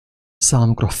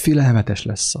 számukra félelmetes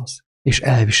lesz az, és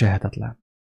elviselhetetlen.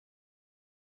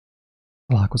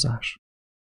 Találkozás.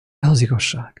 Ez az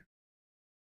igazság.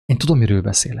 Én tudom, miről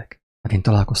beszélek, mert én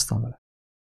találkoztam vele.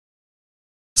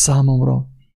 Számomra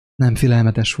nem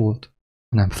félelmetes volt,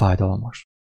 hanem fájdalmas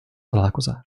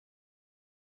találkozás.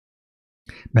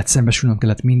 Mert szembesülnöm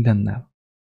kellett mindennel.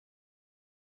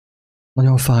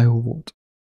 Nagyon fájó volt.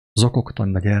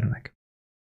 Zokogtani a gyermek.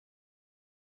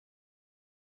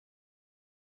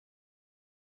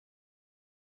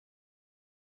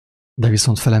 De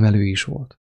viszont felemelő is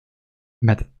volt.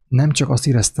 Mert nem csak azt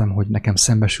éreztem, hogy nekem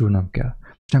szembesülnöm kell,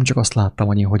 és nem csak azt láttam,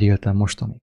 hogy én hogy éltem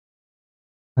mostanig,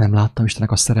 hanem láttam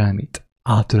Istennek a szerelmét,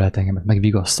 átölelt engemet,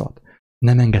 megvigasztalt.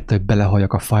 Nem engedte, hogy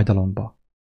belehalljak a fájdalomba.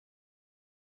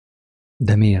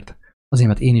 De miért? Azért,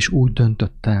 mert én is úgy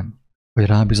döntöttem, hogy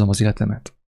rábízom az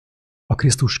életemet a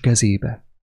Krisztus kezébe.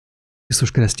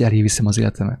 Krisztus keresztje elé viszem az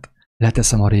életemet.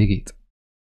 Leteszem a régit.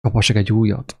 Kapassak egy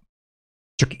újat.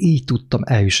 Csak így tudtam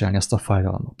elviselni ezt a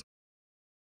fájdalmat.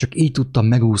 Csak így tudtam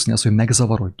megúszni azt, hogy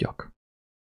megzavarodjak.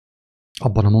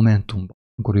 Abban a momentumban,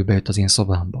 amikor ő bejött az én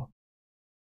szobámba.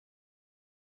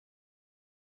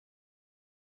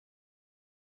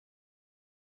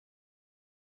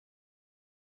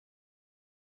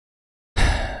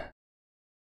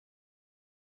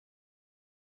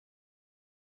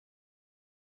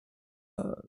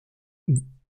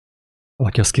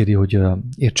 valaki azt kéri, hogy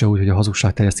értse úgy, hogy a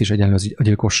hazugság terjesztés egyenlő a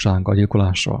gyilkossággal, a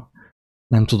gyilkolással.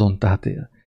 Nem tudom, tehát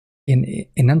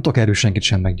én nem tudok erről senkit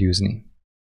sem meggyőzni.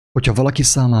 Hogyha valaki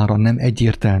számára nem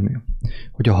egyértelmű,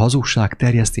 hogy a hazugság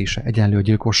terjesztése egyenlő a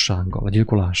gyilkossággal, a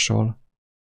gyilkolással,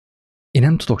 én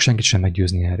nem tudok senkit sem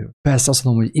meggyőzni erről. Persze azt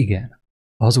mondom, hogy igen,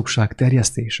 a hazugság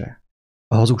terjesztése,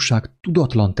 a hazugság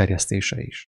tudatlan terjesztése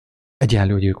is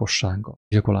egyenlő a gyilkossággal, a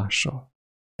gyilkolással.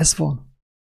 Ez van.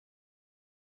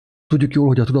 Tudjuk jól,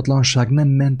 hogy a tudatlanság nem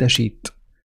mentesít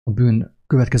a bűn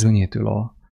következményétől,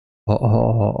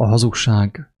 a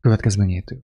hazugság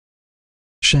következményétől.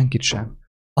 Senkit sem.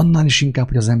 Annál is inkább,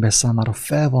 hogy az ember számára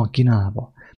fel van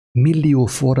kínálva. Millió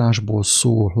forrásból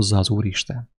szól hozzá az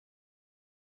Úristen.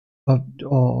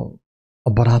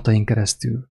 A barátaink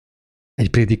keresztül, egy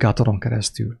prédikátoron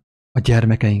keresztül, a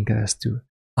gyermekeink keresztül,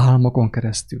 álmokon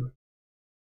keresztül.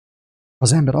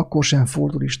 Az ember akkor sem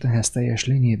fordul Istenhez teljes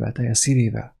lényével, teljes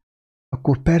szívével,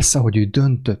 akkor persze, hogy ő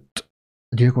döntött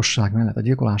a gyilkosság mellett, a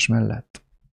gyilkolás mellett.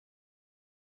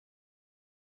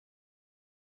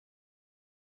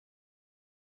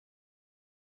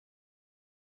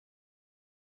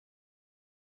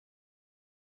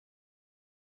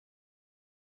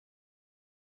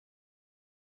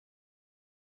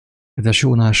 Kedves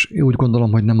Jónás, én úgy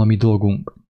gondolom, hogy nem a mi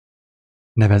dolgunk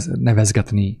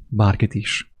nevezgetni bárkit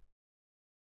is.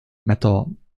 Mert a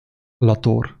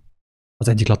Lator, az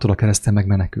egyik Lator a kereszten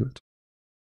megmenekült.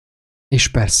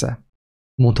 És persze,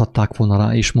 mondhatták volna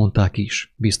rá, és mondták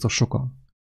is, biztos sokan,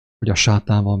 hogy a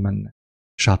sátán van benne.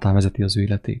 Sátán vezeti az ő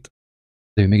életét.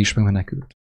 De ő mégis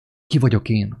megmenekült. Ki vagyok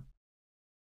én,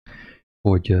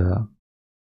 hogy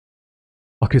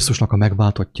a Krisztusnak a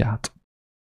megváltottját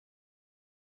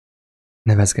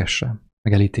nevezgesse,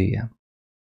 meg elítélje.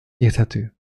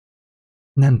 Érthető?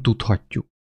 Nem tudhatjuk,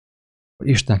 hogy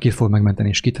Isten kit fog megmenteni,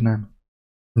 és kit nem.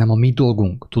 Nem a mi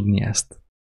dolgunk tudni ezt.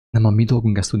 Nem a mi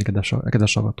dolgunk ezt tudni,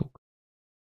 kedves hallgatók.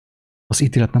 Az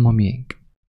ítélet nem a miénk.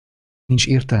 Nincs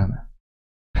értelme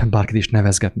bárkit is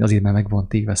nevezgetni, azért, mert meg van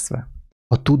tévesztve.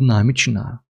 Ha tudná, mit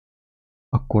csinál,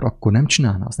 akkor nem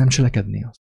csinálna, az nem cselekedné,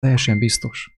 az teljesen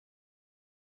biztos.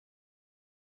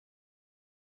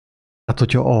 Tehát,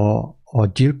 hogyha a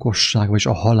gyilkosság, vagy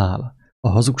a halál a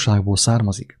hazugságból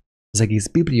származik, az egész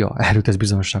Biblia erről tesz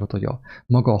bizonyosságot, hogy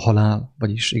maga a halál,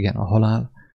 vagyis igen, a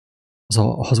halál, az a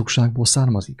hazugságból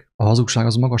származik. A hazugság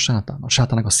az maga sátán. A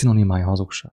sátánnak a szinonimája a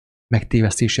hazugság.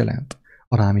 Megtévesztés jelent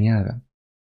a rámi nyelven.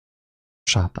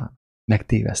 Sátán.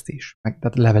 Megtévesztés.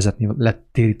 Tehát levezetni,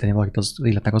 letéríteni valakit az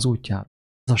életnek az útjára.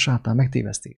 Ez a sátán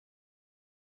megtévesztés.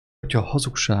 Hogyha a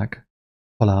hazugság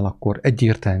halál, akkor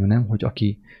egyértelmű, nem, hogy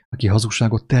aki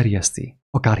hazugságot terjeszti,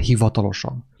 akár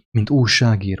hivatalosan, mint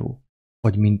újságíró,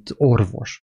 vagy mint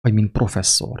orvos, vagy mint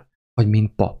professzor, vagy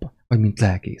mint pap, vagy mint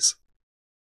lelkész.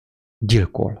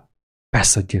 Gyilkol.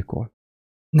 Persze gyilkol.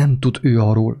 Nem tud ő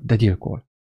arról, de gyilkol.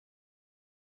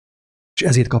 És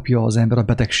ezért kapja az ember a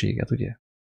betegséget, ugye?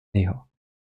 Néha.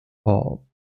 A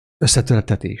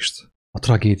összetöretetést, a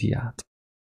tragédiát.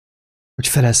 Hogy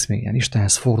feleszméljen,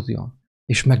 Istenhez forduljon,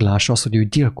 és meglássa azt, hogy ő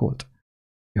gyilkolt.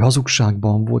 Ő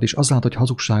hazugságban volt, és azáltal, hogy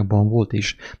hazugságban volt,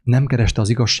 és nem kereste az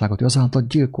igazságot, ő azáltal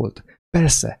gyilkolt.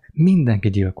 Persze, mindenki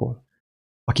gyilkol,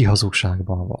 aki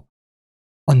hazugságban van.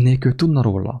 Annélkül tudna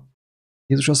róla.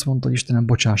 Jézus azt mondta, hogy Istenem,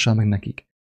 bocsássál meg nekik,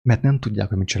 mert nem tudják,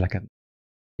 hogy mit cselekednek.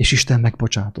 És Isten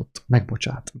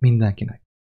megbocsát mindenkinek.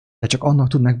 De csak annak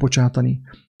tud megbocsátani,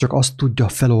 csak azt tudja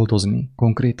feloldozni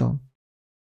konkrétan,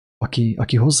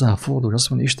 aki hozzáfordul, és azt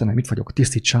mondja, Istenem, mit vagyok,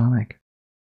 tisztítsál meg.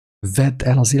 Vedd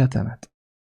el az életemet.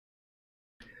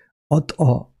 Add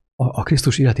a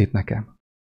Krisztus életét nekem.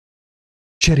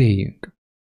 Cseréljünk.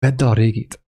 Vedd el a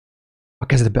régit. A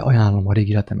kezedbe ajánlom a régi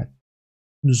életemet.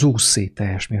 Zúzz szét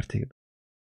teljes mértékben.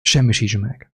 Semmisítsd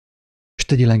meg. És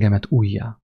tegyél engemet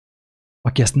újjá.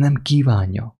 Aki ezt nem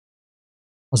kívánja,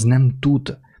 az nem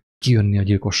tud kijönni a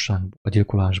gyilkosságból, a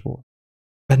gyilkolásból.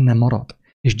 Benne marad,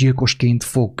 és gyilkosként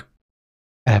fog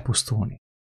elpusztulni.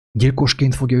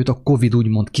 Gyilkosként fogja őt a Covid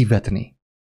úgymond kivetni.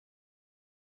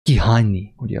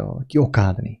 Kihányni, ugye,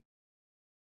 kiokádni.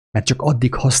 Mert csak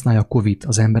addig használja a Covid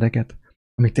az embereket,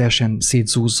 amíg teljesen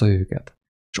szétzúzza őket,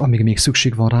 és amíg még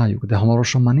szükség van rájuk, de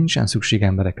hamarosan már nincsen szükség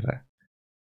emberekre.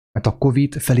 Mert a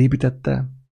Covid felépítette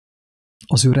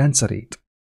az ő rendszerét.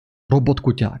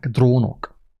 Robotkutyák,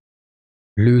 drónok,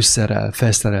 lőszerrel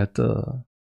felszerelt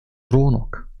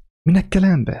drónok. Minek kell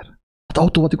ember? Hát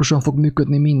automatikusan fog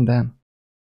működni minden.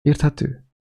 Érthető?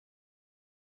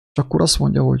 És akkor azt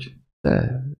mondja, hogy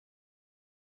te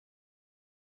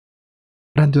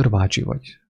rendőrbácsi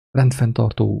vagy,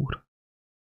 rendfenntartó úr.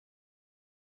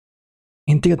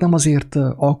 Én téged nem azért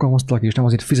alkalmaztalak, és nem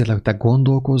azért fizetlek, hogy te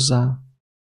gondolkozzál.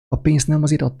 A pénzt nem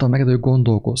azért adtam neked, hogy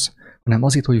gondolkozz, hanem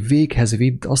azért, hogy véghez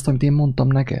vidd azt, amit én mondtam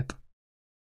neked.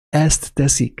 Ezt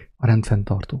teszik a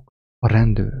rendfenntartók, a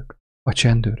rendőrök, a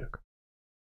csendőrök.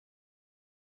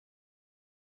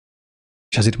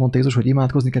 És ezért mondta Jézus, hogy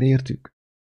imádkozni kell értük.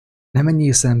 Nem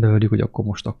menjél szembe velük, hogy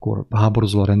akkor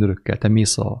háborúzol a rendőrökkel, te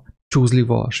mész a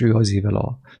csúzlival, és ő azével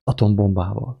az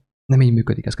atombombával. Nem így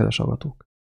működik ez, kedves hallgatók.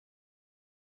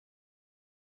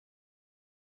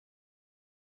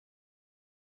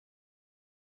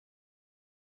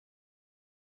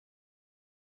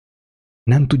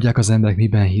 Nem tudják az emberek,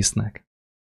 miben hisznek.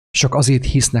 Csak azért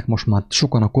hisznek most már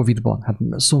sokan a Covid-ban. Hát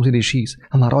a szomszéd is hisz.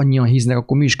 Ha már annyian hisznek,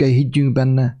 akkor mi is kell higgyünk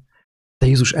benne. De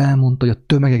Jézus elmondta, hogy a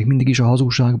tömegek mindig is a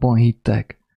hazugságban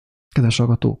hittek. Kedves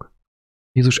hallgatók,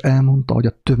 Jézus elmondta, hogy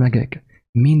a tömegek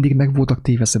mindig meg voltak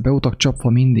tévesztve, be voltak csapva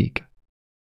mindig.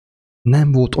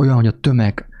 Nem volt olyan, hogy a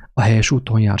tömeg a helyes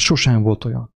úton jár. Sosem volt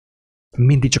olyan.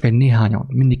 Mindig csak egy néhányan,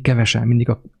 mindig kevesen, mindig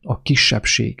a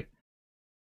kisebbség.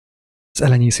 Az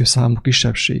elenyésző számú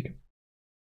kisebbség.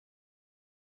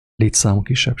 Létszámú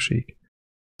kisebbség.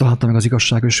 Találta meg az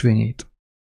igazság ösvényét.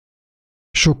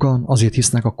 Sokan azért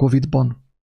hisznek a Covid-ban,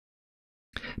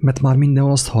 mert már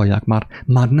mindenhol azt hallják,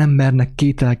 már nem mernek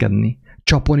kételkedni.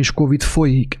 Csapon is Covid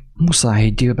folyik, muszáj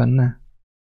higgyél benne.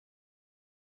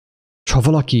 És ha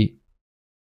valaki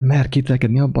mer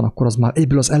kételkedni abban, akkor az már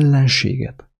egyből az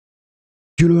ellenséget.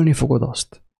 Gyűlölni fogod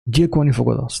azt, gyilkolni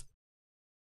fogod azt.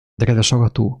 De kedves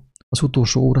hallgató, az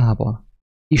utolsó órában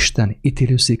Isten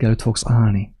ítélőszék előtt fogsz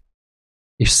állni,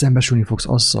 és szembesülni fogsz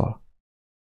azzal,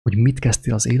 hogy mit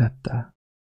kezdtél az élettel.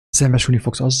 Szembesülni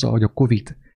fogsz azzal, hogy a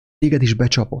Covid téged is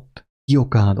becsapott,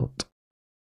 kiokádott,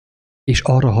 és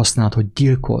arra használt, hogy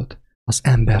gyilkolt az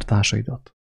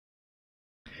embertársaidat,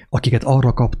 akiket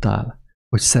arra kaptál,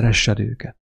 hogy szeressed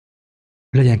őket.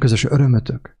 Legyen közös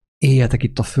örömötök, éljetek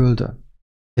itt a földön,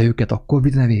 de őket a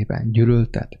Covid nevében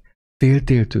gyűlölted,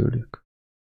 féltél tőlük.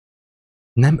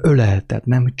 Nem ölelted,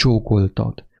 nem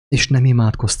csókoltad, és nem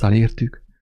imádkoztál értük,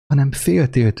 hanem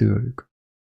féltél tőlük.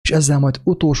 És ezzel majd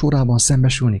utolsó órában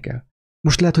szembesülni kell.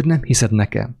 Most lehet, hogy nem hiszed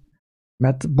nekem,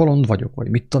 mert bolond vagyok, vagy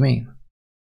mit tudom én.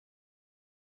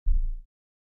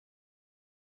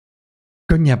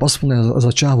 Könnyebb azt mondani, hogy az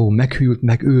a csávó meghűlt,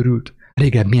 megőrült,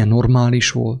 régebb milyen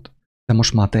normális volt, de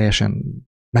most már teljesen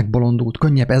megbolondult.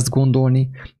 Könnyebb ezt gondolni,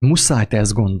 muszáj te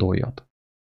ezt gondoljad.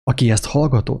 Aki ezt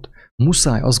hallgatod,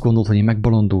 muszáj azt gondolt, hogy én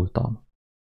megbolondultam.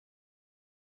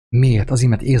 Miért? Azért,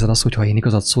 mert érzed azt, hogy ha én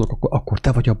igazat szólok, akkor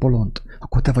te vagy a bolond,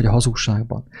 akkor te vagy a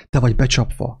hazugságban, te vagy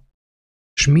becsapva.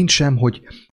 És mindsem,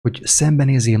 hogy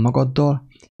szembenézzél magaddal,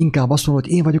 inkább azt mondod,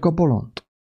 hogy én vagyok a bolond.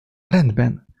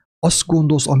 Rendben, azt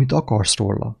gondolsz, amit akarsz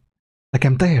róla.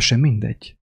 Nekem teljesen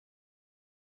mindegy.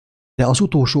 De az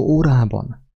utolsó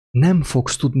órában nem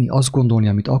fogsz tudni azt gondolni,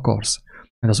 amit akarsz,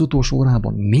 mert az utolsó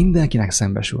órában mindenkinek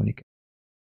szembesülni kell.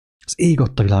 Az ég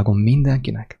adta világon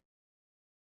mindenkinek.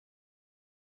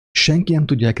 Senki nem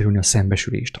tudja elkerülni a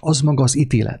szembesülést. Az maga az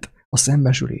ítélet, a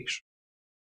szembesülés.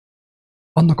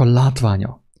 Annak a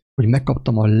látványa, hogy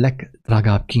megkaptam a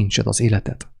legdrágább kincset, az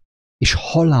életet, és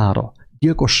halálra,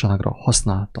 gyilkosságra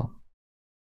használtam.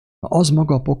 Na az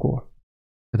maga a pokol,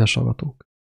 kedves hallgatók.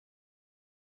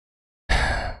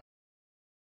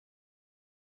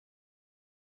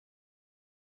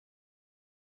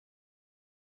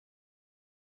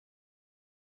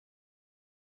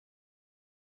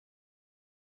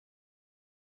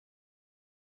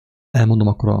 Elmondom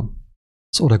akkor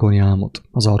az oregoni álmot.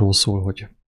 Az arról szól, hogy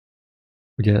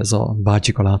ugye ez a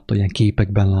bácsika látta, ilyen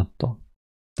képekben látta.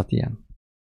 Tehát ilyen.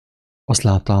 Azt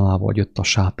látta álmában, hogy jött a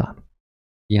sátán.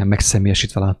 Ilyen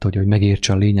megszemélyesítve látta, hogy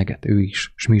megértse a lényeget, ő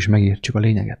is, és mi is megértsük a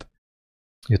lényeget.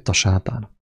 Jött a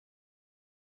sátán.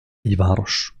 Egy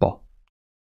városba.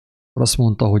 Akkor azt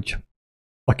mondta, hogy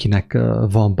akinek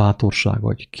van bátorság,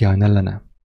 hogy kiálljon ellene,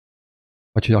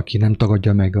 vagy hogy aki nem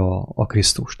tagadja meg a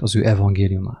Krisztust, az ő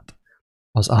evangéliumát,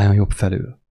 az álljon jobb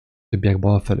felől, többiek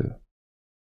bal felől.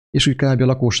 És úgy kb. A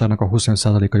lakosságnak a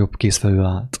 25%-a jobb kéz felől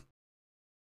állt.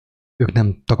 Ők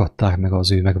nem tagadták meg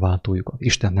az ő megváltójukat.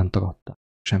 Isten nem tagadták,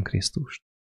 sem Krisztust.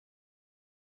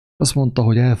 Azt mondta,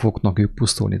 hogy el fognak ők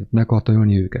pusztulni, tehát meg akarta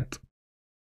ölni őket.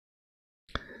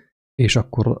 És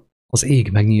akkor az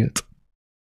ég megnyílt,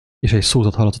 és egy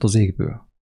szózat hallatott az égből.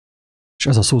 És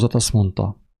ez a szózat azt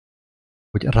mondta,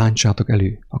 hogy ráncsátok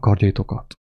elő a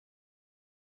kardjaitokat.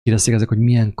 Kérdezték ezek, hogy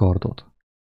milyen kardot.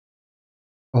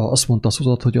 Azt mondta a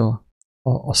szózat, hogy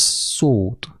a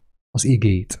szót, az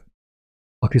igét,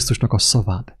 a Krisztusnak a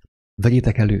szavát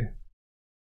vegyétek elő,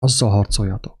 azzal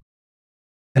harcoljatok.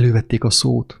 Elővették a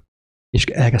szót, és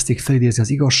elkezdték felidézni az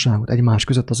igazságot egymás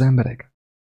között az emberek.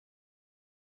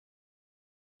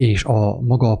 És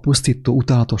maga a pusztító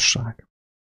utálatosság,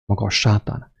 maga a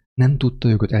sátán nem tudta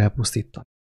őket elpusztítani.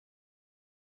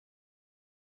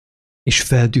 És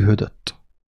feldühödött.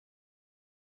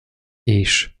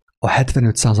 És a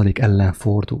 75% ellen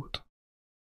fordult.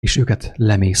 És őket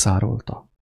lemészárolta.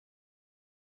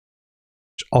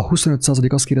 És a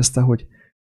 25% azt kérdezte, hogy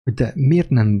de miért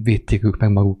nem védték ők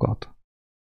meg magukat?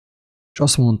 És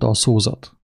azt mondta a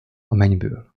szózat a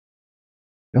mennyből.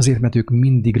 Azért, mert ők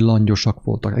mindig langyosak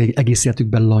voltak, egész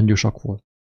életükben langyosak voltak.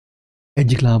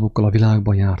 Egyik lábukkal a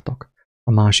világban jártak,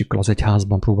 a másikkal az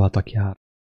egyházban próbáltak járni.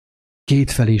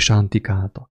 Kétfelé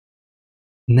sántikáltak.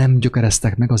 Nem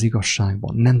gyökereztek meg az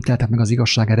igazságban, nem teltek meg az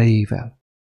igazság erejével.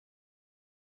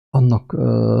 Annak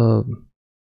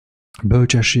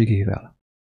bölcsességével.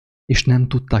 És nem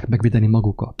tudták megvédeni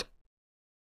magukat.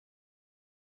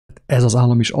 Ez az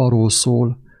állam is arról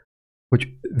szól,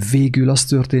 hogy végül az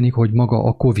történik, hogy maga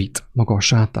a Covid, maga a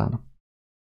sátán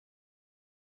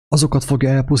azokat fogja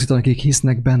elpusztítani, akik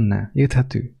hisznek benne.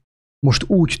 Érthető? Most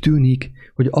úgy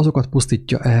tűnik, hogy azokat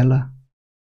pusztítja el,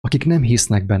 akik nem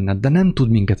hisznek benne, de nem tud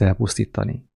minket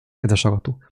elpusztítani. Kedves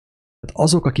hallgató. Tehát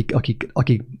azok,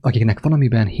 akiknek van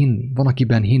amiben hinni, van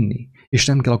akiben hinni, és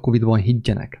nem kell a Covid-ban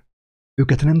higgyenek,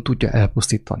 őket nem tudja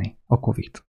elpusztítani a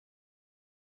Covid.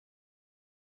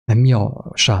 Mert mi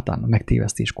a sátán? A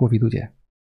megtévesztés. Covid, ugye?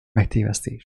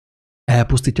 Megtévesztés.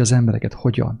 Elpusztítja az embereket.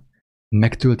 Hogyan?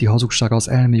 Megtölti hazugsága az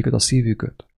elméjüket, a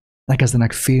szívüket.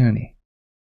 Elkezdenek félni,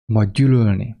 majd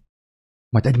gyűlölni,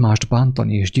 majd egymást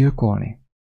bántani és gyilkolni.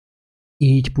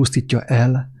 Így pusztítja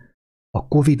el a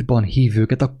Covid-ban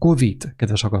hívőket, a Covid,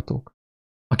 kedves hallgatók.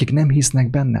 Akik nem hisznek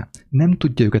benne, nem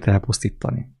tudja őket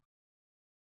elpusztítani.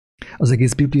 Az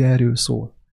egész Biblia erről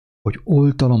szól, hogy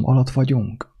oltalom alatt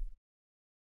vagyunk.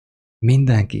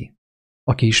 Mindenki,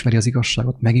 aki ismeri az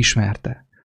igazságot, megismerte,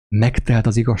 megtelt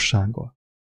az igazsággal,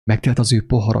 megtelt az ő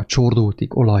pohara,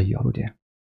 csordultig olajjal, ugye?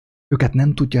 Őket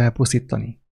nem tudja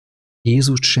elpusztítani.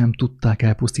 Jézust sem tudták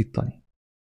elpusztítani.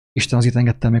 Isten azért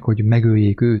engedte meg, hogy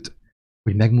megöljék őt,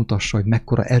 hogy megmutassa, hogy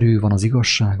mekkora erő van az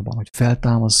igazságban, hogy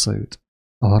feltámassza őt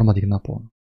a harmadik napon.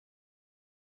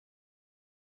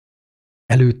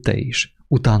 Előtte is,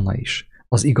 utána is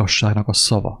az igazságnak a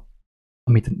szava,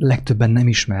 amit legtöbben nem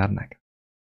ismernek.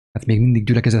 Hát még mindig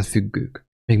gyülekezetfüggők,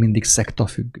 még mindig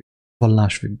szektafüggők,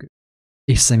 vallásfüggők,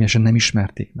 és személyesen nem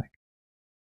ismerték meg.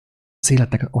 Az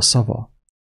életnek a szava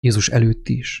Jézus előtt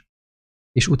is,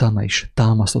 és utána is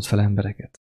támasztott fel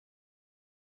embereket.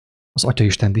 Az Atya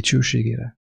Isten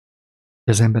dicsőségére.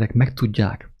 Hogy az emberek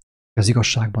megtudják, hogy az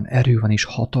igazságban erő van és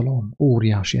hatalom,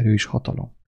 óriási erő és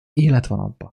hatalom. Élet van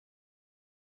abban.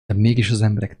 De mégis az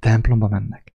emberek templomba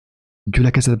mennek,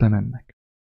 gyülekezetbe mennek.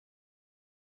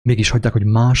 Mégis hagyják, hogy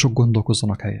mások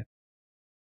gondolkozzanak helyet.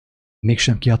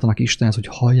 Mégsem kiáltanak Istenhez, hogy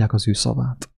hallják az ő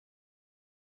szavát.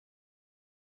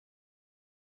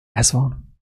 Ez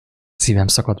van. Szívem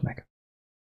szakad meg.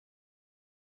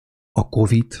 A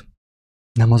Covid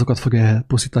nem azokat fogja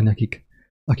elpusztítani,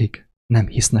 akik nem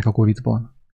hisznek a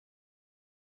Covid-ban.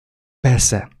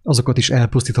 Persze, azokat is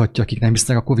elpusztíthatja, akik nem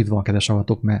hisznek a Covid-ban, kedves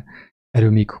hallgatók, mert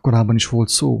erről még korábban is volt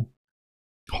szó,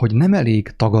 hogy nem elég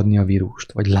tagadni a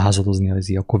vírust, vagy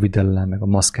lázadozni a Covid ellen, meg a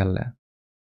maszk ellen.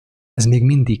 Ez még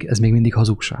mindig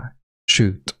hazugság.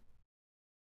 Sőt,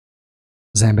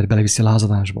 az ember beleviszi a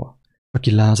lázadásba.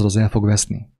 Aki lázad, az el fog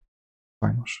veszni.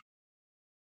 Sajnos.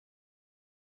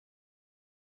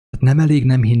 Tehát nem elég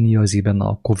nem hinni az benne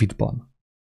a Covid-ban,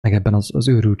 meg ebben az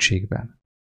őrültségben.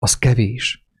 Az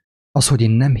kevés. Az, hogy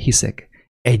én nem hiszek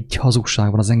egy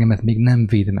hazugságban, az engemet még nem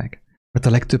véd meg. Mert a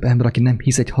legtöbb ember, aki nem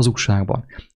hisz egy hazugságban,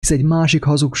 hisz egy másik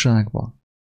hazugságban.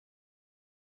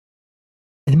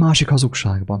 Egy másik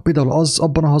hazugságban. Például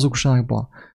abban a hazugságban,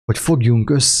 hogy fogjunk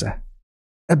össze.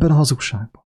 Ebben a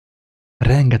hazugságban.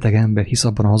 Rengeteg ember hisz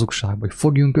abban a hazugságban, hogy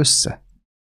fogjunk össze.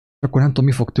 Akkor nem tudom,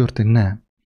 mi fog történni. Nem.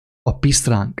 A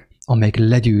pisztránk, amelyik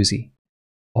legyőzi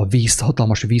a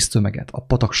hatalmas víztömeget, a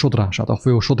patak sodrását, a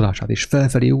folyó sodrását, és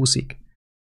felfelé úszik,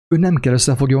 ő nem kell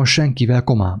összefogjon senkivel,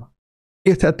 komám.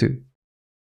 Érthető?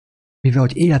 Mivel,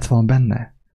 hogy élet van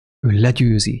benne, ő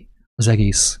legyőzi az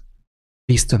egész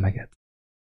víztömeget.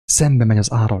 Szembe megy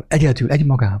az árral, egyedül,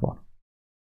 egymagában.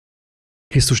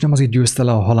 Krisztus nem azért győzte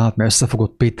le a halált, mert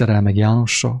összefogott Péterrel meg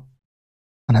Jánossal,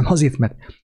 hanem azért, mert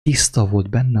tiszta volt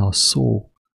benne a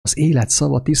szó. Az élet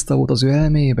szava tiszta volt az ő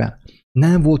elméjében.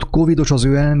 Nem volt covidos az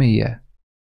ő elméje.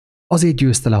 Azért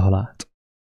győzte le a halált.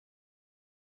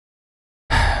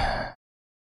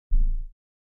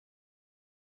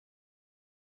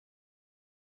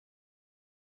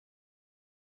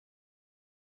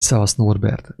 Szevasz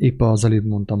Norbert. Épp az előbb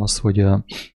mondtam azt, hogy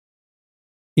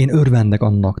én örvendek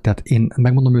annak, tehát én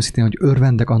megmondom őszintén, hogy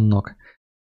örvendek annak,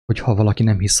 hogyha valaki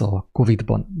nem hisz a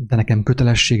Covid-ban, de nekem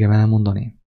kötelességem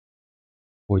elmondani,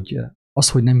 hogy az,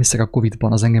 hogy nem hiszek a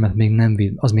Covid-ban, az engemet még nem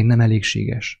véd, az még nem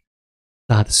elégséges.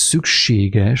 Tehát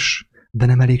szükséges, de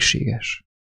nem elégséges.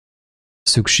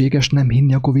 Szükséges nem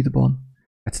hinni a Covid-ban?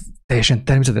 Hát teljesen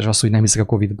természetes az, hogy nem hiszek a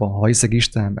Covid-ban, ha hiszek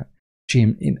Istenben. És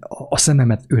én a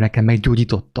szememet ő nekem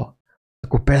meggyógyította.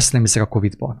 Akkor persze nem hiszek a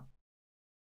Covid-ban.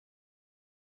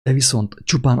 De viszont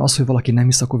csupán az, hogy valaki nem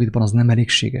hisz a Covid-ban, az nem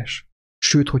elégséges.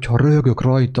 Sőt, hogyha röhögök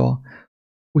rajta,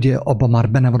 ugye abban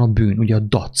már benne van a bűn, ugye a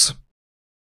dac.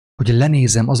 Hogy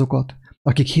lenézem azokat,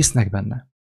 akik hisznek benne.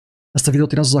 Ezt a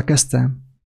videót én azzal kezdtem,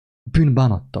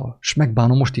 bűnbánattal, és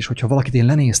megbánom most is, hogyha valakit én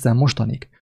lenéztem mostanig,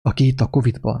 aki itt a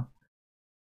Covid-ban,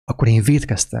 akkor én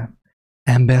vétkeztem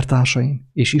embertársaim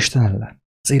és Isten ellen,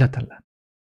 az élet ellen.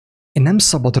 Én nem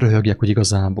szabad röhögjek, hogy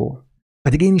igazából.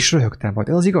 Pedig én is röhögtem, vagy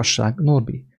ez az igazság,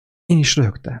 Norbi. Én is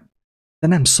röhögtem. De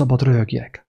nem szabad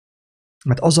röhögjek.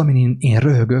 Mert az, amin én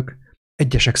röhögök,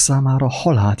 egyesek számára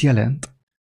halált jelent.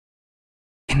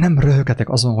 Én nem röhögetek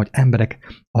azon, hogy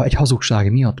emberek egy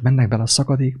hazugság miatt mennek bele a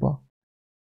szakadékba.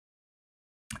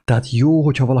 Tehát jó,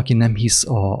 hogyha valaki nem hisz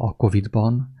a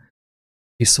Covid-ban,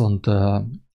 viszont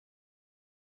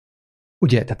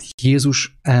ugye, tehát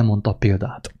Jézus elmondta a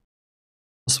példát.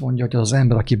 Azt mondja, hogy az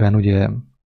ember, akiben ugye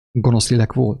gonosz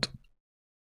lélek volt,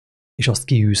 és azt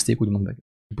kiűzték, úgymond meg,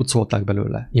 pucolták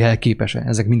belőle, jelképesen,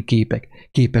 ezek mind képek,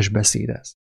 képes beszéd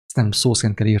ez. Ezt nem szó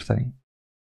szerint kell érteni.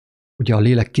 Ugye a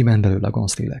lélek kiment belőle, a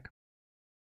gonosz lélek.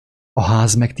 A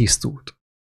ház megtisztult.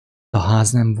 De a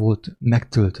ház nem volt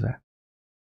megtöltve.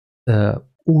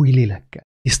 Új lélekkel,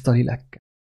 tiszta lélekkel,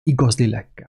 igaz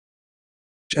lélekkel.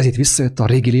 És ezért visszajött a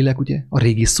régi lélek, ugye, a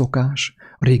régi szokás,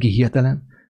 a régi hiedelem,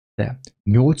 de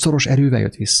 8-szoros erővel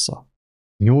jött vissza.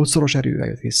 8-szoros erővel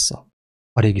jött vissza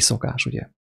a régi szokás,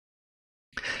 ugye.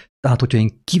 Tehát, hogyha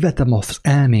én kivetem az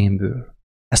elmémből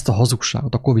ezt a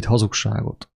hazugságot, a Covid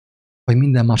hazugságot, vagy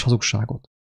minden más hazugságot,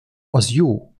 az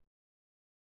jó.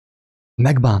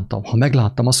 Megbántam, ha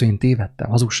megláttam azt, hogy én tévedtem,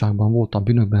 hazugságban voltam,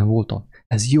 bűnökben voltam,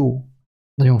 ez jó,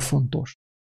 nagyon fontos.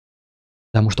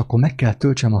 De most akkor meg kell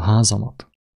töltsem a házamat.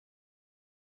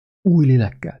 Új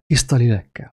lélekkel, tiszta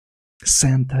lélekkel,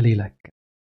 szent lélekkel.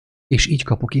 És így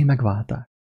kapok én megváltást.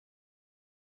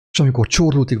 És amikor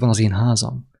csorlótig van az én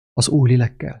házam, az új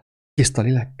lélekkel, tiszta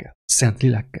lélekkel, szent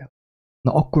lélekkel,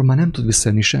 na akkor már nem tud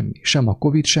visszajönni semmi, sem a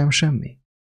Covid, sem semmi.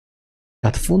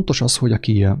 Tehát fontos az, hogy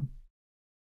aki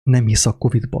nem hisz a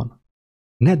Covid-ban,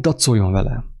 ne dacoljon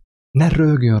vele, ne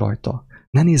röhögjön rajta,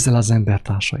 ne nézze le az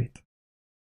embertársait.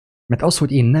 Mert az,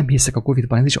 hogy én nem hiszek a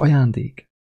Covid-ban, ez is ajándék.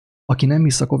 Aki nem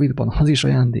hisz a Covid-ban, az is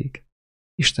ajándék.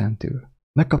 Istentől.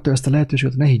 Megkapta ezt a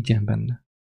lehetőséget, ne higgyen benne.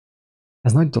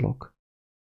 Ez nagy dolog.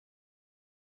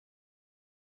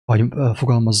 Ahogy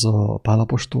fogalmazza Pál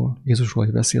apostol, Jézusról,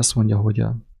 hogy beszél, azt mondja,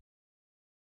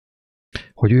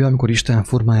 hogy ő, amikor Isten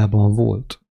formájában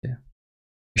volt,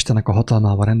 Istennek a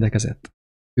hatalmával rendelkezett,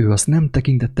 ő azt nem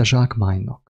tekintette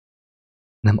zsákmánynak,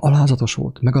 nem alázatos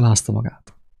volt, megalázta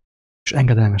magát, és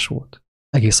engedelmes volt,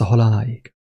 egész a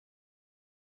haláláig.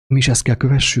 Mi is ezt kell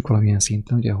kövessük valamilyen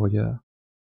szinten, ugye,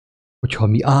 hogyha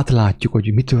mi átlátjuk,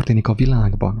 hogy mi történik a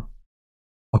világban,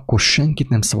 akkor senkit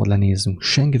nem szabad lenézzünk,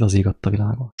 senkit az ég adta a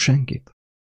világon, senkit.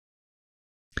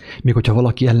 Még hogyha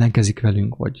valaki ellenkezik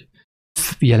velünk, vagy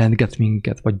jelentget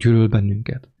minket, vagy gyűlöl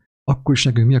bennünket, akkor is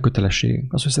nekünk mi a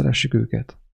kötelességünk? Az, hogy szeressük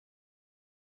őket.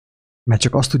 Mert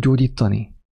csak azt tud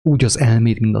gyógyítani, úgy az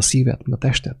elmét, mint a szívet, mint a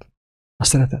testet. A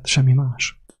szeretet, semmi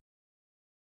más.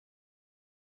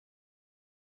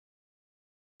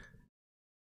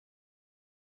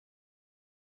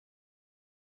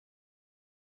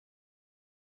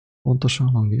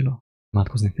 Pontosan, Angéla,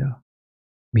 imádkozni kell.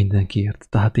 Mindenkiért.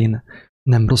 Tehát én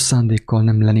nem rossz szándékkal,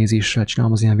 nem lenézéssel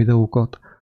csinálom az ilyen videókat.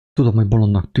 Tudom, hogy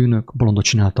bolondnak tűnök, bolondot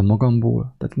csináltam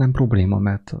magamból, tehát nem probléma,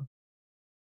 mert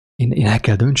én el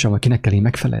kell döntsem, hogy kinek kell én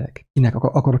megfeleljek. Kinek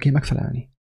akarok én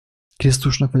megfelelni?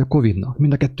 Krisztusnak vagy a Covid-nak?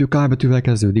 Mind a kettő K betűvel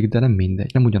kezdődik, de nem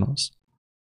mindegy, nem ugyanaz.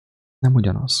 Nem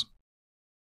ugyanaz.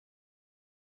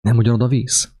 Nem ugyanaz a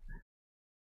víz.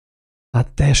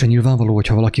 Hát teljesen nyilvánvaló,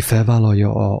 hogyha valaki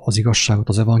felvállalja az igazságot,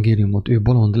 az evangéliumot, ő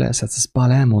bolond lesz. Ezt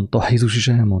Pál elmondta, Jézus is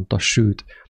elmondta, sőt,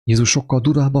 Jézus sokkal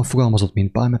durvábban fogalmazott,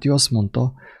 mint Pál, mert ő azt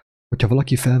mondta, hogyha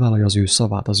valaki felvállalja az ő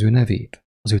szavát, az ő nevét,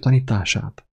 az ő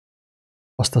tanítását,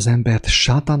 azt az embert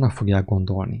sátánnak fogják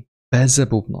gondolni,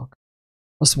 Belzebubnak.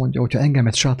 Azt mondja, hogyha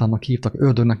engemet sátánnak hívtak,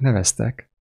 ördögnek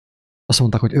neveztek, azt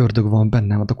mondták, hogy ördög van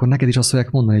bennem, hát akkor neked is azt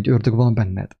fogják mondani, hogy ördög van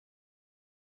benned.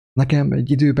 Nekem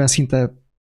egy időben szinte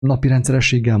napi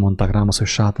rendszerességgel mondták rám azt, hogy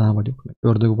sátán vagyok, meg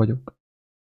ördög vagyok.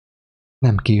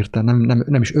 Nem kértem,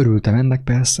 nem is örültem ennek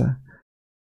persze,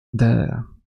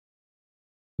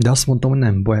 de azt mondtam, hogy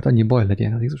nem baj, hát annyi baj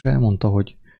legyen. Hát Jézus elmondta,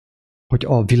 hogy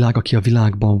a világ, aki a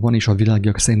világban van, és a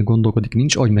világiak szerint gondolkodik,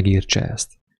 nincs, hogy megértse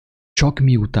ezt. Csak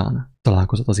miután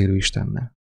találkozott az élő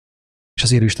Istennel. És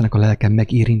az élő Istennek a lelke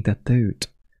megérintette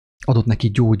őt. Adott neki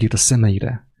gyógyírt a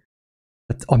szemeire.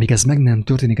 Tehát amíg ez meg nem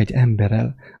történik egy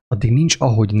emberrel, addig nincs,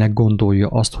 ahogy ne gondolja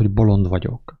azt, hogy bolond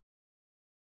vagyok.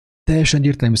 Teljesen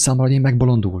egyértelmű számomra, hogy én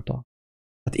megbolondultam.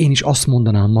 Hát én is azt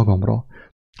mondanám magamra,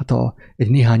 hát egy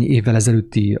néhány évvel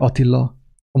ezelőtti Attila,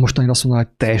 a mostanira azt mondaná,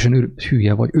 hogy teljesen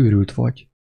hülye vagy, őrült vagy.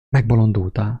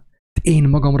 Megbolondultál. Én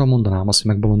magamra mondanám azt,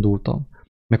 hogy megbolondultam.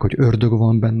 Meg hogy ördög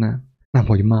van benne, nem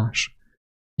hogy más.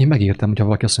 Én megértem, hogyha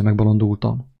valaki azt mondja, hogy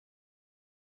megbolondultam.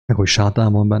 Meg hogy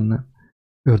sátán van benne,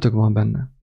 ördög van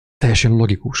benne. Teljesen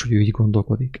logikus, hogy ő így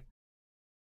gondolkodik.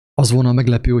 Az volna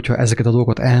meglepő, hogyha ezeket a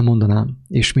dolgokat elmondanám,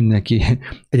 és mindenki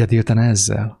egyetértene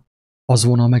ezzel. Az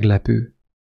volna meglepő.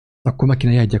 Akkor meg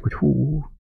kéne jegyek, hogy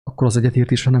akkor az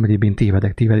egyetértésre nem egyébként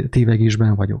tévedek,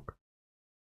 tévegésben vagyok.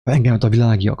 Ha engemet a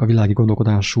világiak, a világi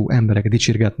gondolkodású emberek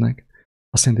dicsérgetnek,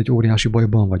 azt jelenti, hogy óriási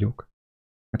bajban vagyok.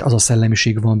 Mert az a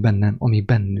szellemiség van bennem, ami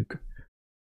bennük.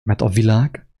 Mert a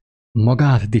világ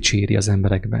magát dicséri az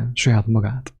emberekben, saját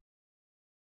magát.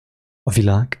 A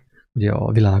világ, ugye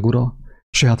a világ ura,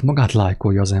 saját magát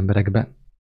lájkolja az emberekben.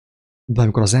 De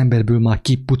amikor az emberből már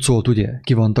kipucolt, ugye,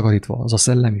 ki van takarítva az a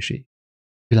szellemiség,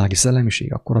 világi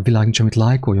szellemiség, akkor a világ nincs, amit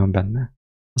lájkoljon benne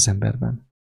az emberben.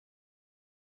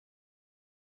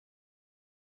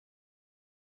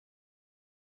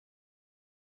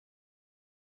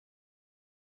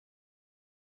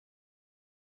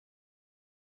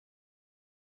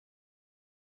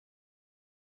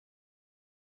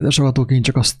 De sokatok, én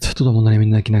csak azt tudom mondani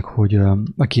mindenkinek, hogy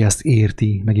aki ezt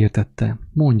érti, megértette,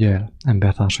 mondja el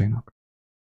embertársainak.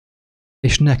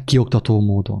 És ne kioktató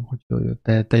módon, hogy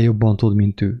te jobban tudod,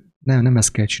 mint ő. Nem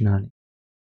ezt kell csinálni.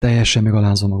 Teljesen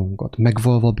megalázva magunkat,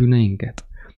 megvalva a bűneinket.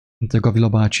 Mint a Gavila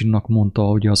bácsinak mondta,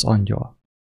 hogy az angyal.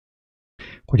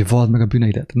 Hogy vald meg a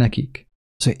bűneidet nekik.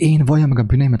 Szóval én valljam meg a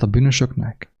bűneimet a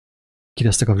bűnösöknek?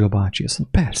 Kérdezte Gavila bácsi. Azt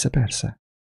mondta, persze.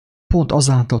 Pont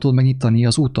azáltal tudod megnyitani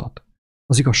az utat,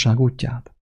 az igazság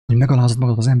útját, hogy megalázod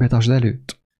magad az embertársad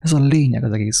előtt. Ez a lényeg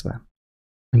az egészben.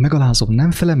 Hogy megalázom,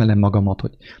 nem felemelem magamat,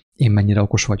 hogy én mennyire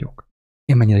okos vagyok,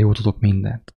 én mennyire jól tudok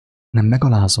mindent. Nem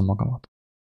megalázom magamat.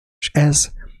 És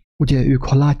ez, ugye ők,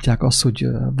 ha látják azt, hogy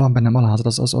van bennem alázat,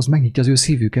 az megnyitja az ő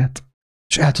szívüket,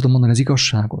 és el tudom mondani az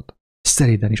igazságot,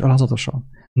 szeréden és alázatosan,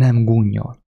 nem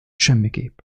gúnnyal,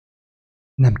 semmiképp.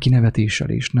 Nem kinevetéssel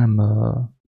és nem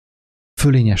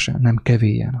fölényesen, nem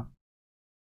kevélyen.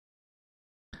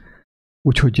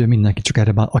 Úgyhogy mindenki csak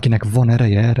erre, akinek van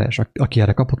ereje erre, és aki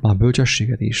erre kapott már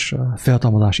bölcsességet is,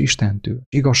 feltámadás Istentől,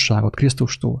 igazságot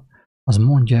Krisztustól, az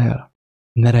mondja el.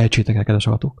 Ne rejtsétek el, kedves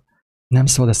agatok. Nem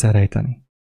szabad ezt elrejteni.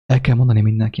 El kell mondani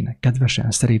mindenkinek,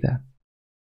 kedvesen, szeriden.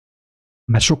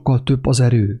 Mert sokkal több az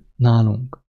erő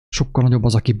nálunk. Sokkal nagyobb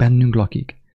az, aki bennünk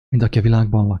lakik, mint aki a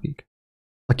világban lakik.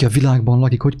 Aki a világban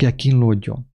lakik, hogy kell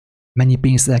kínlódjon? Mennyi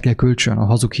pénzt el kell költsön a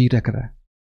hazug hírekre?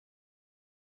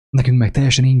 Nekünk meg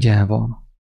teljesen ingyen van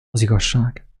az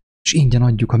igazság. És ingyen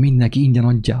adjuk, ha mindenki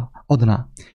ingyen adná,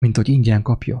 mint hogy ingyen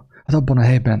kapja. Hát abban a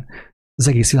helyben az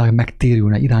egész világ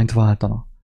megtérülne, irányt váltana.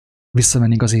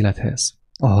 Visszamennénk az élethez,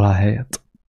 a halál helyett.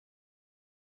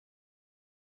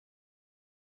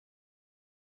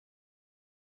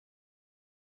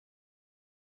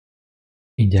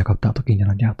 Ingyen kaptátok, ingyen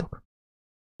adjátok.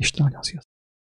 Isten adja, sziasztok!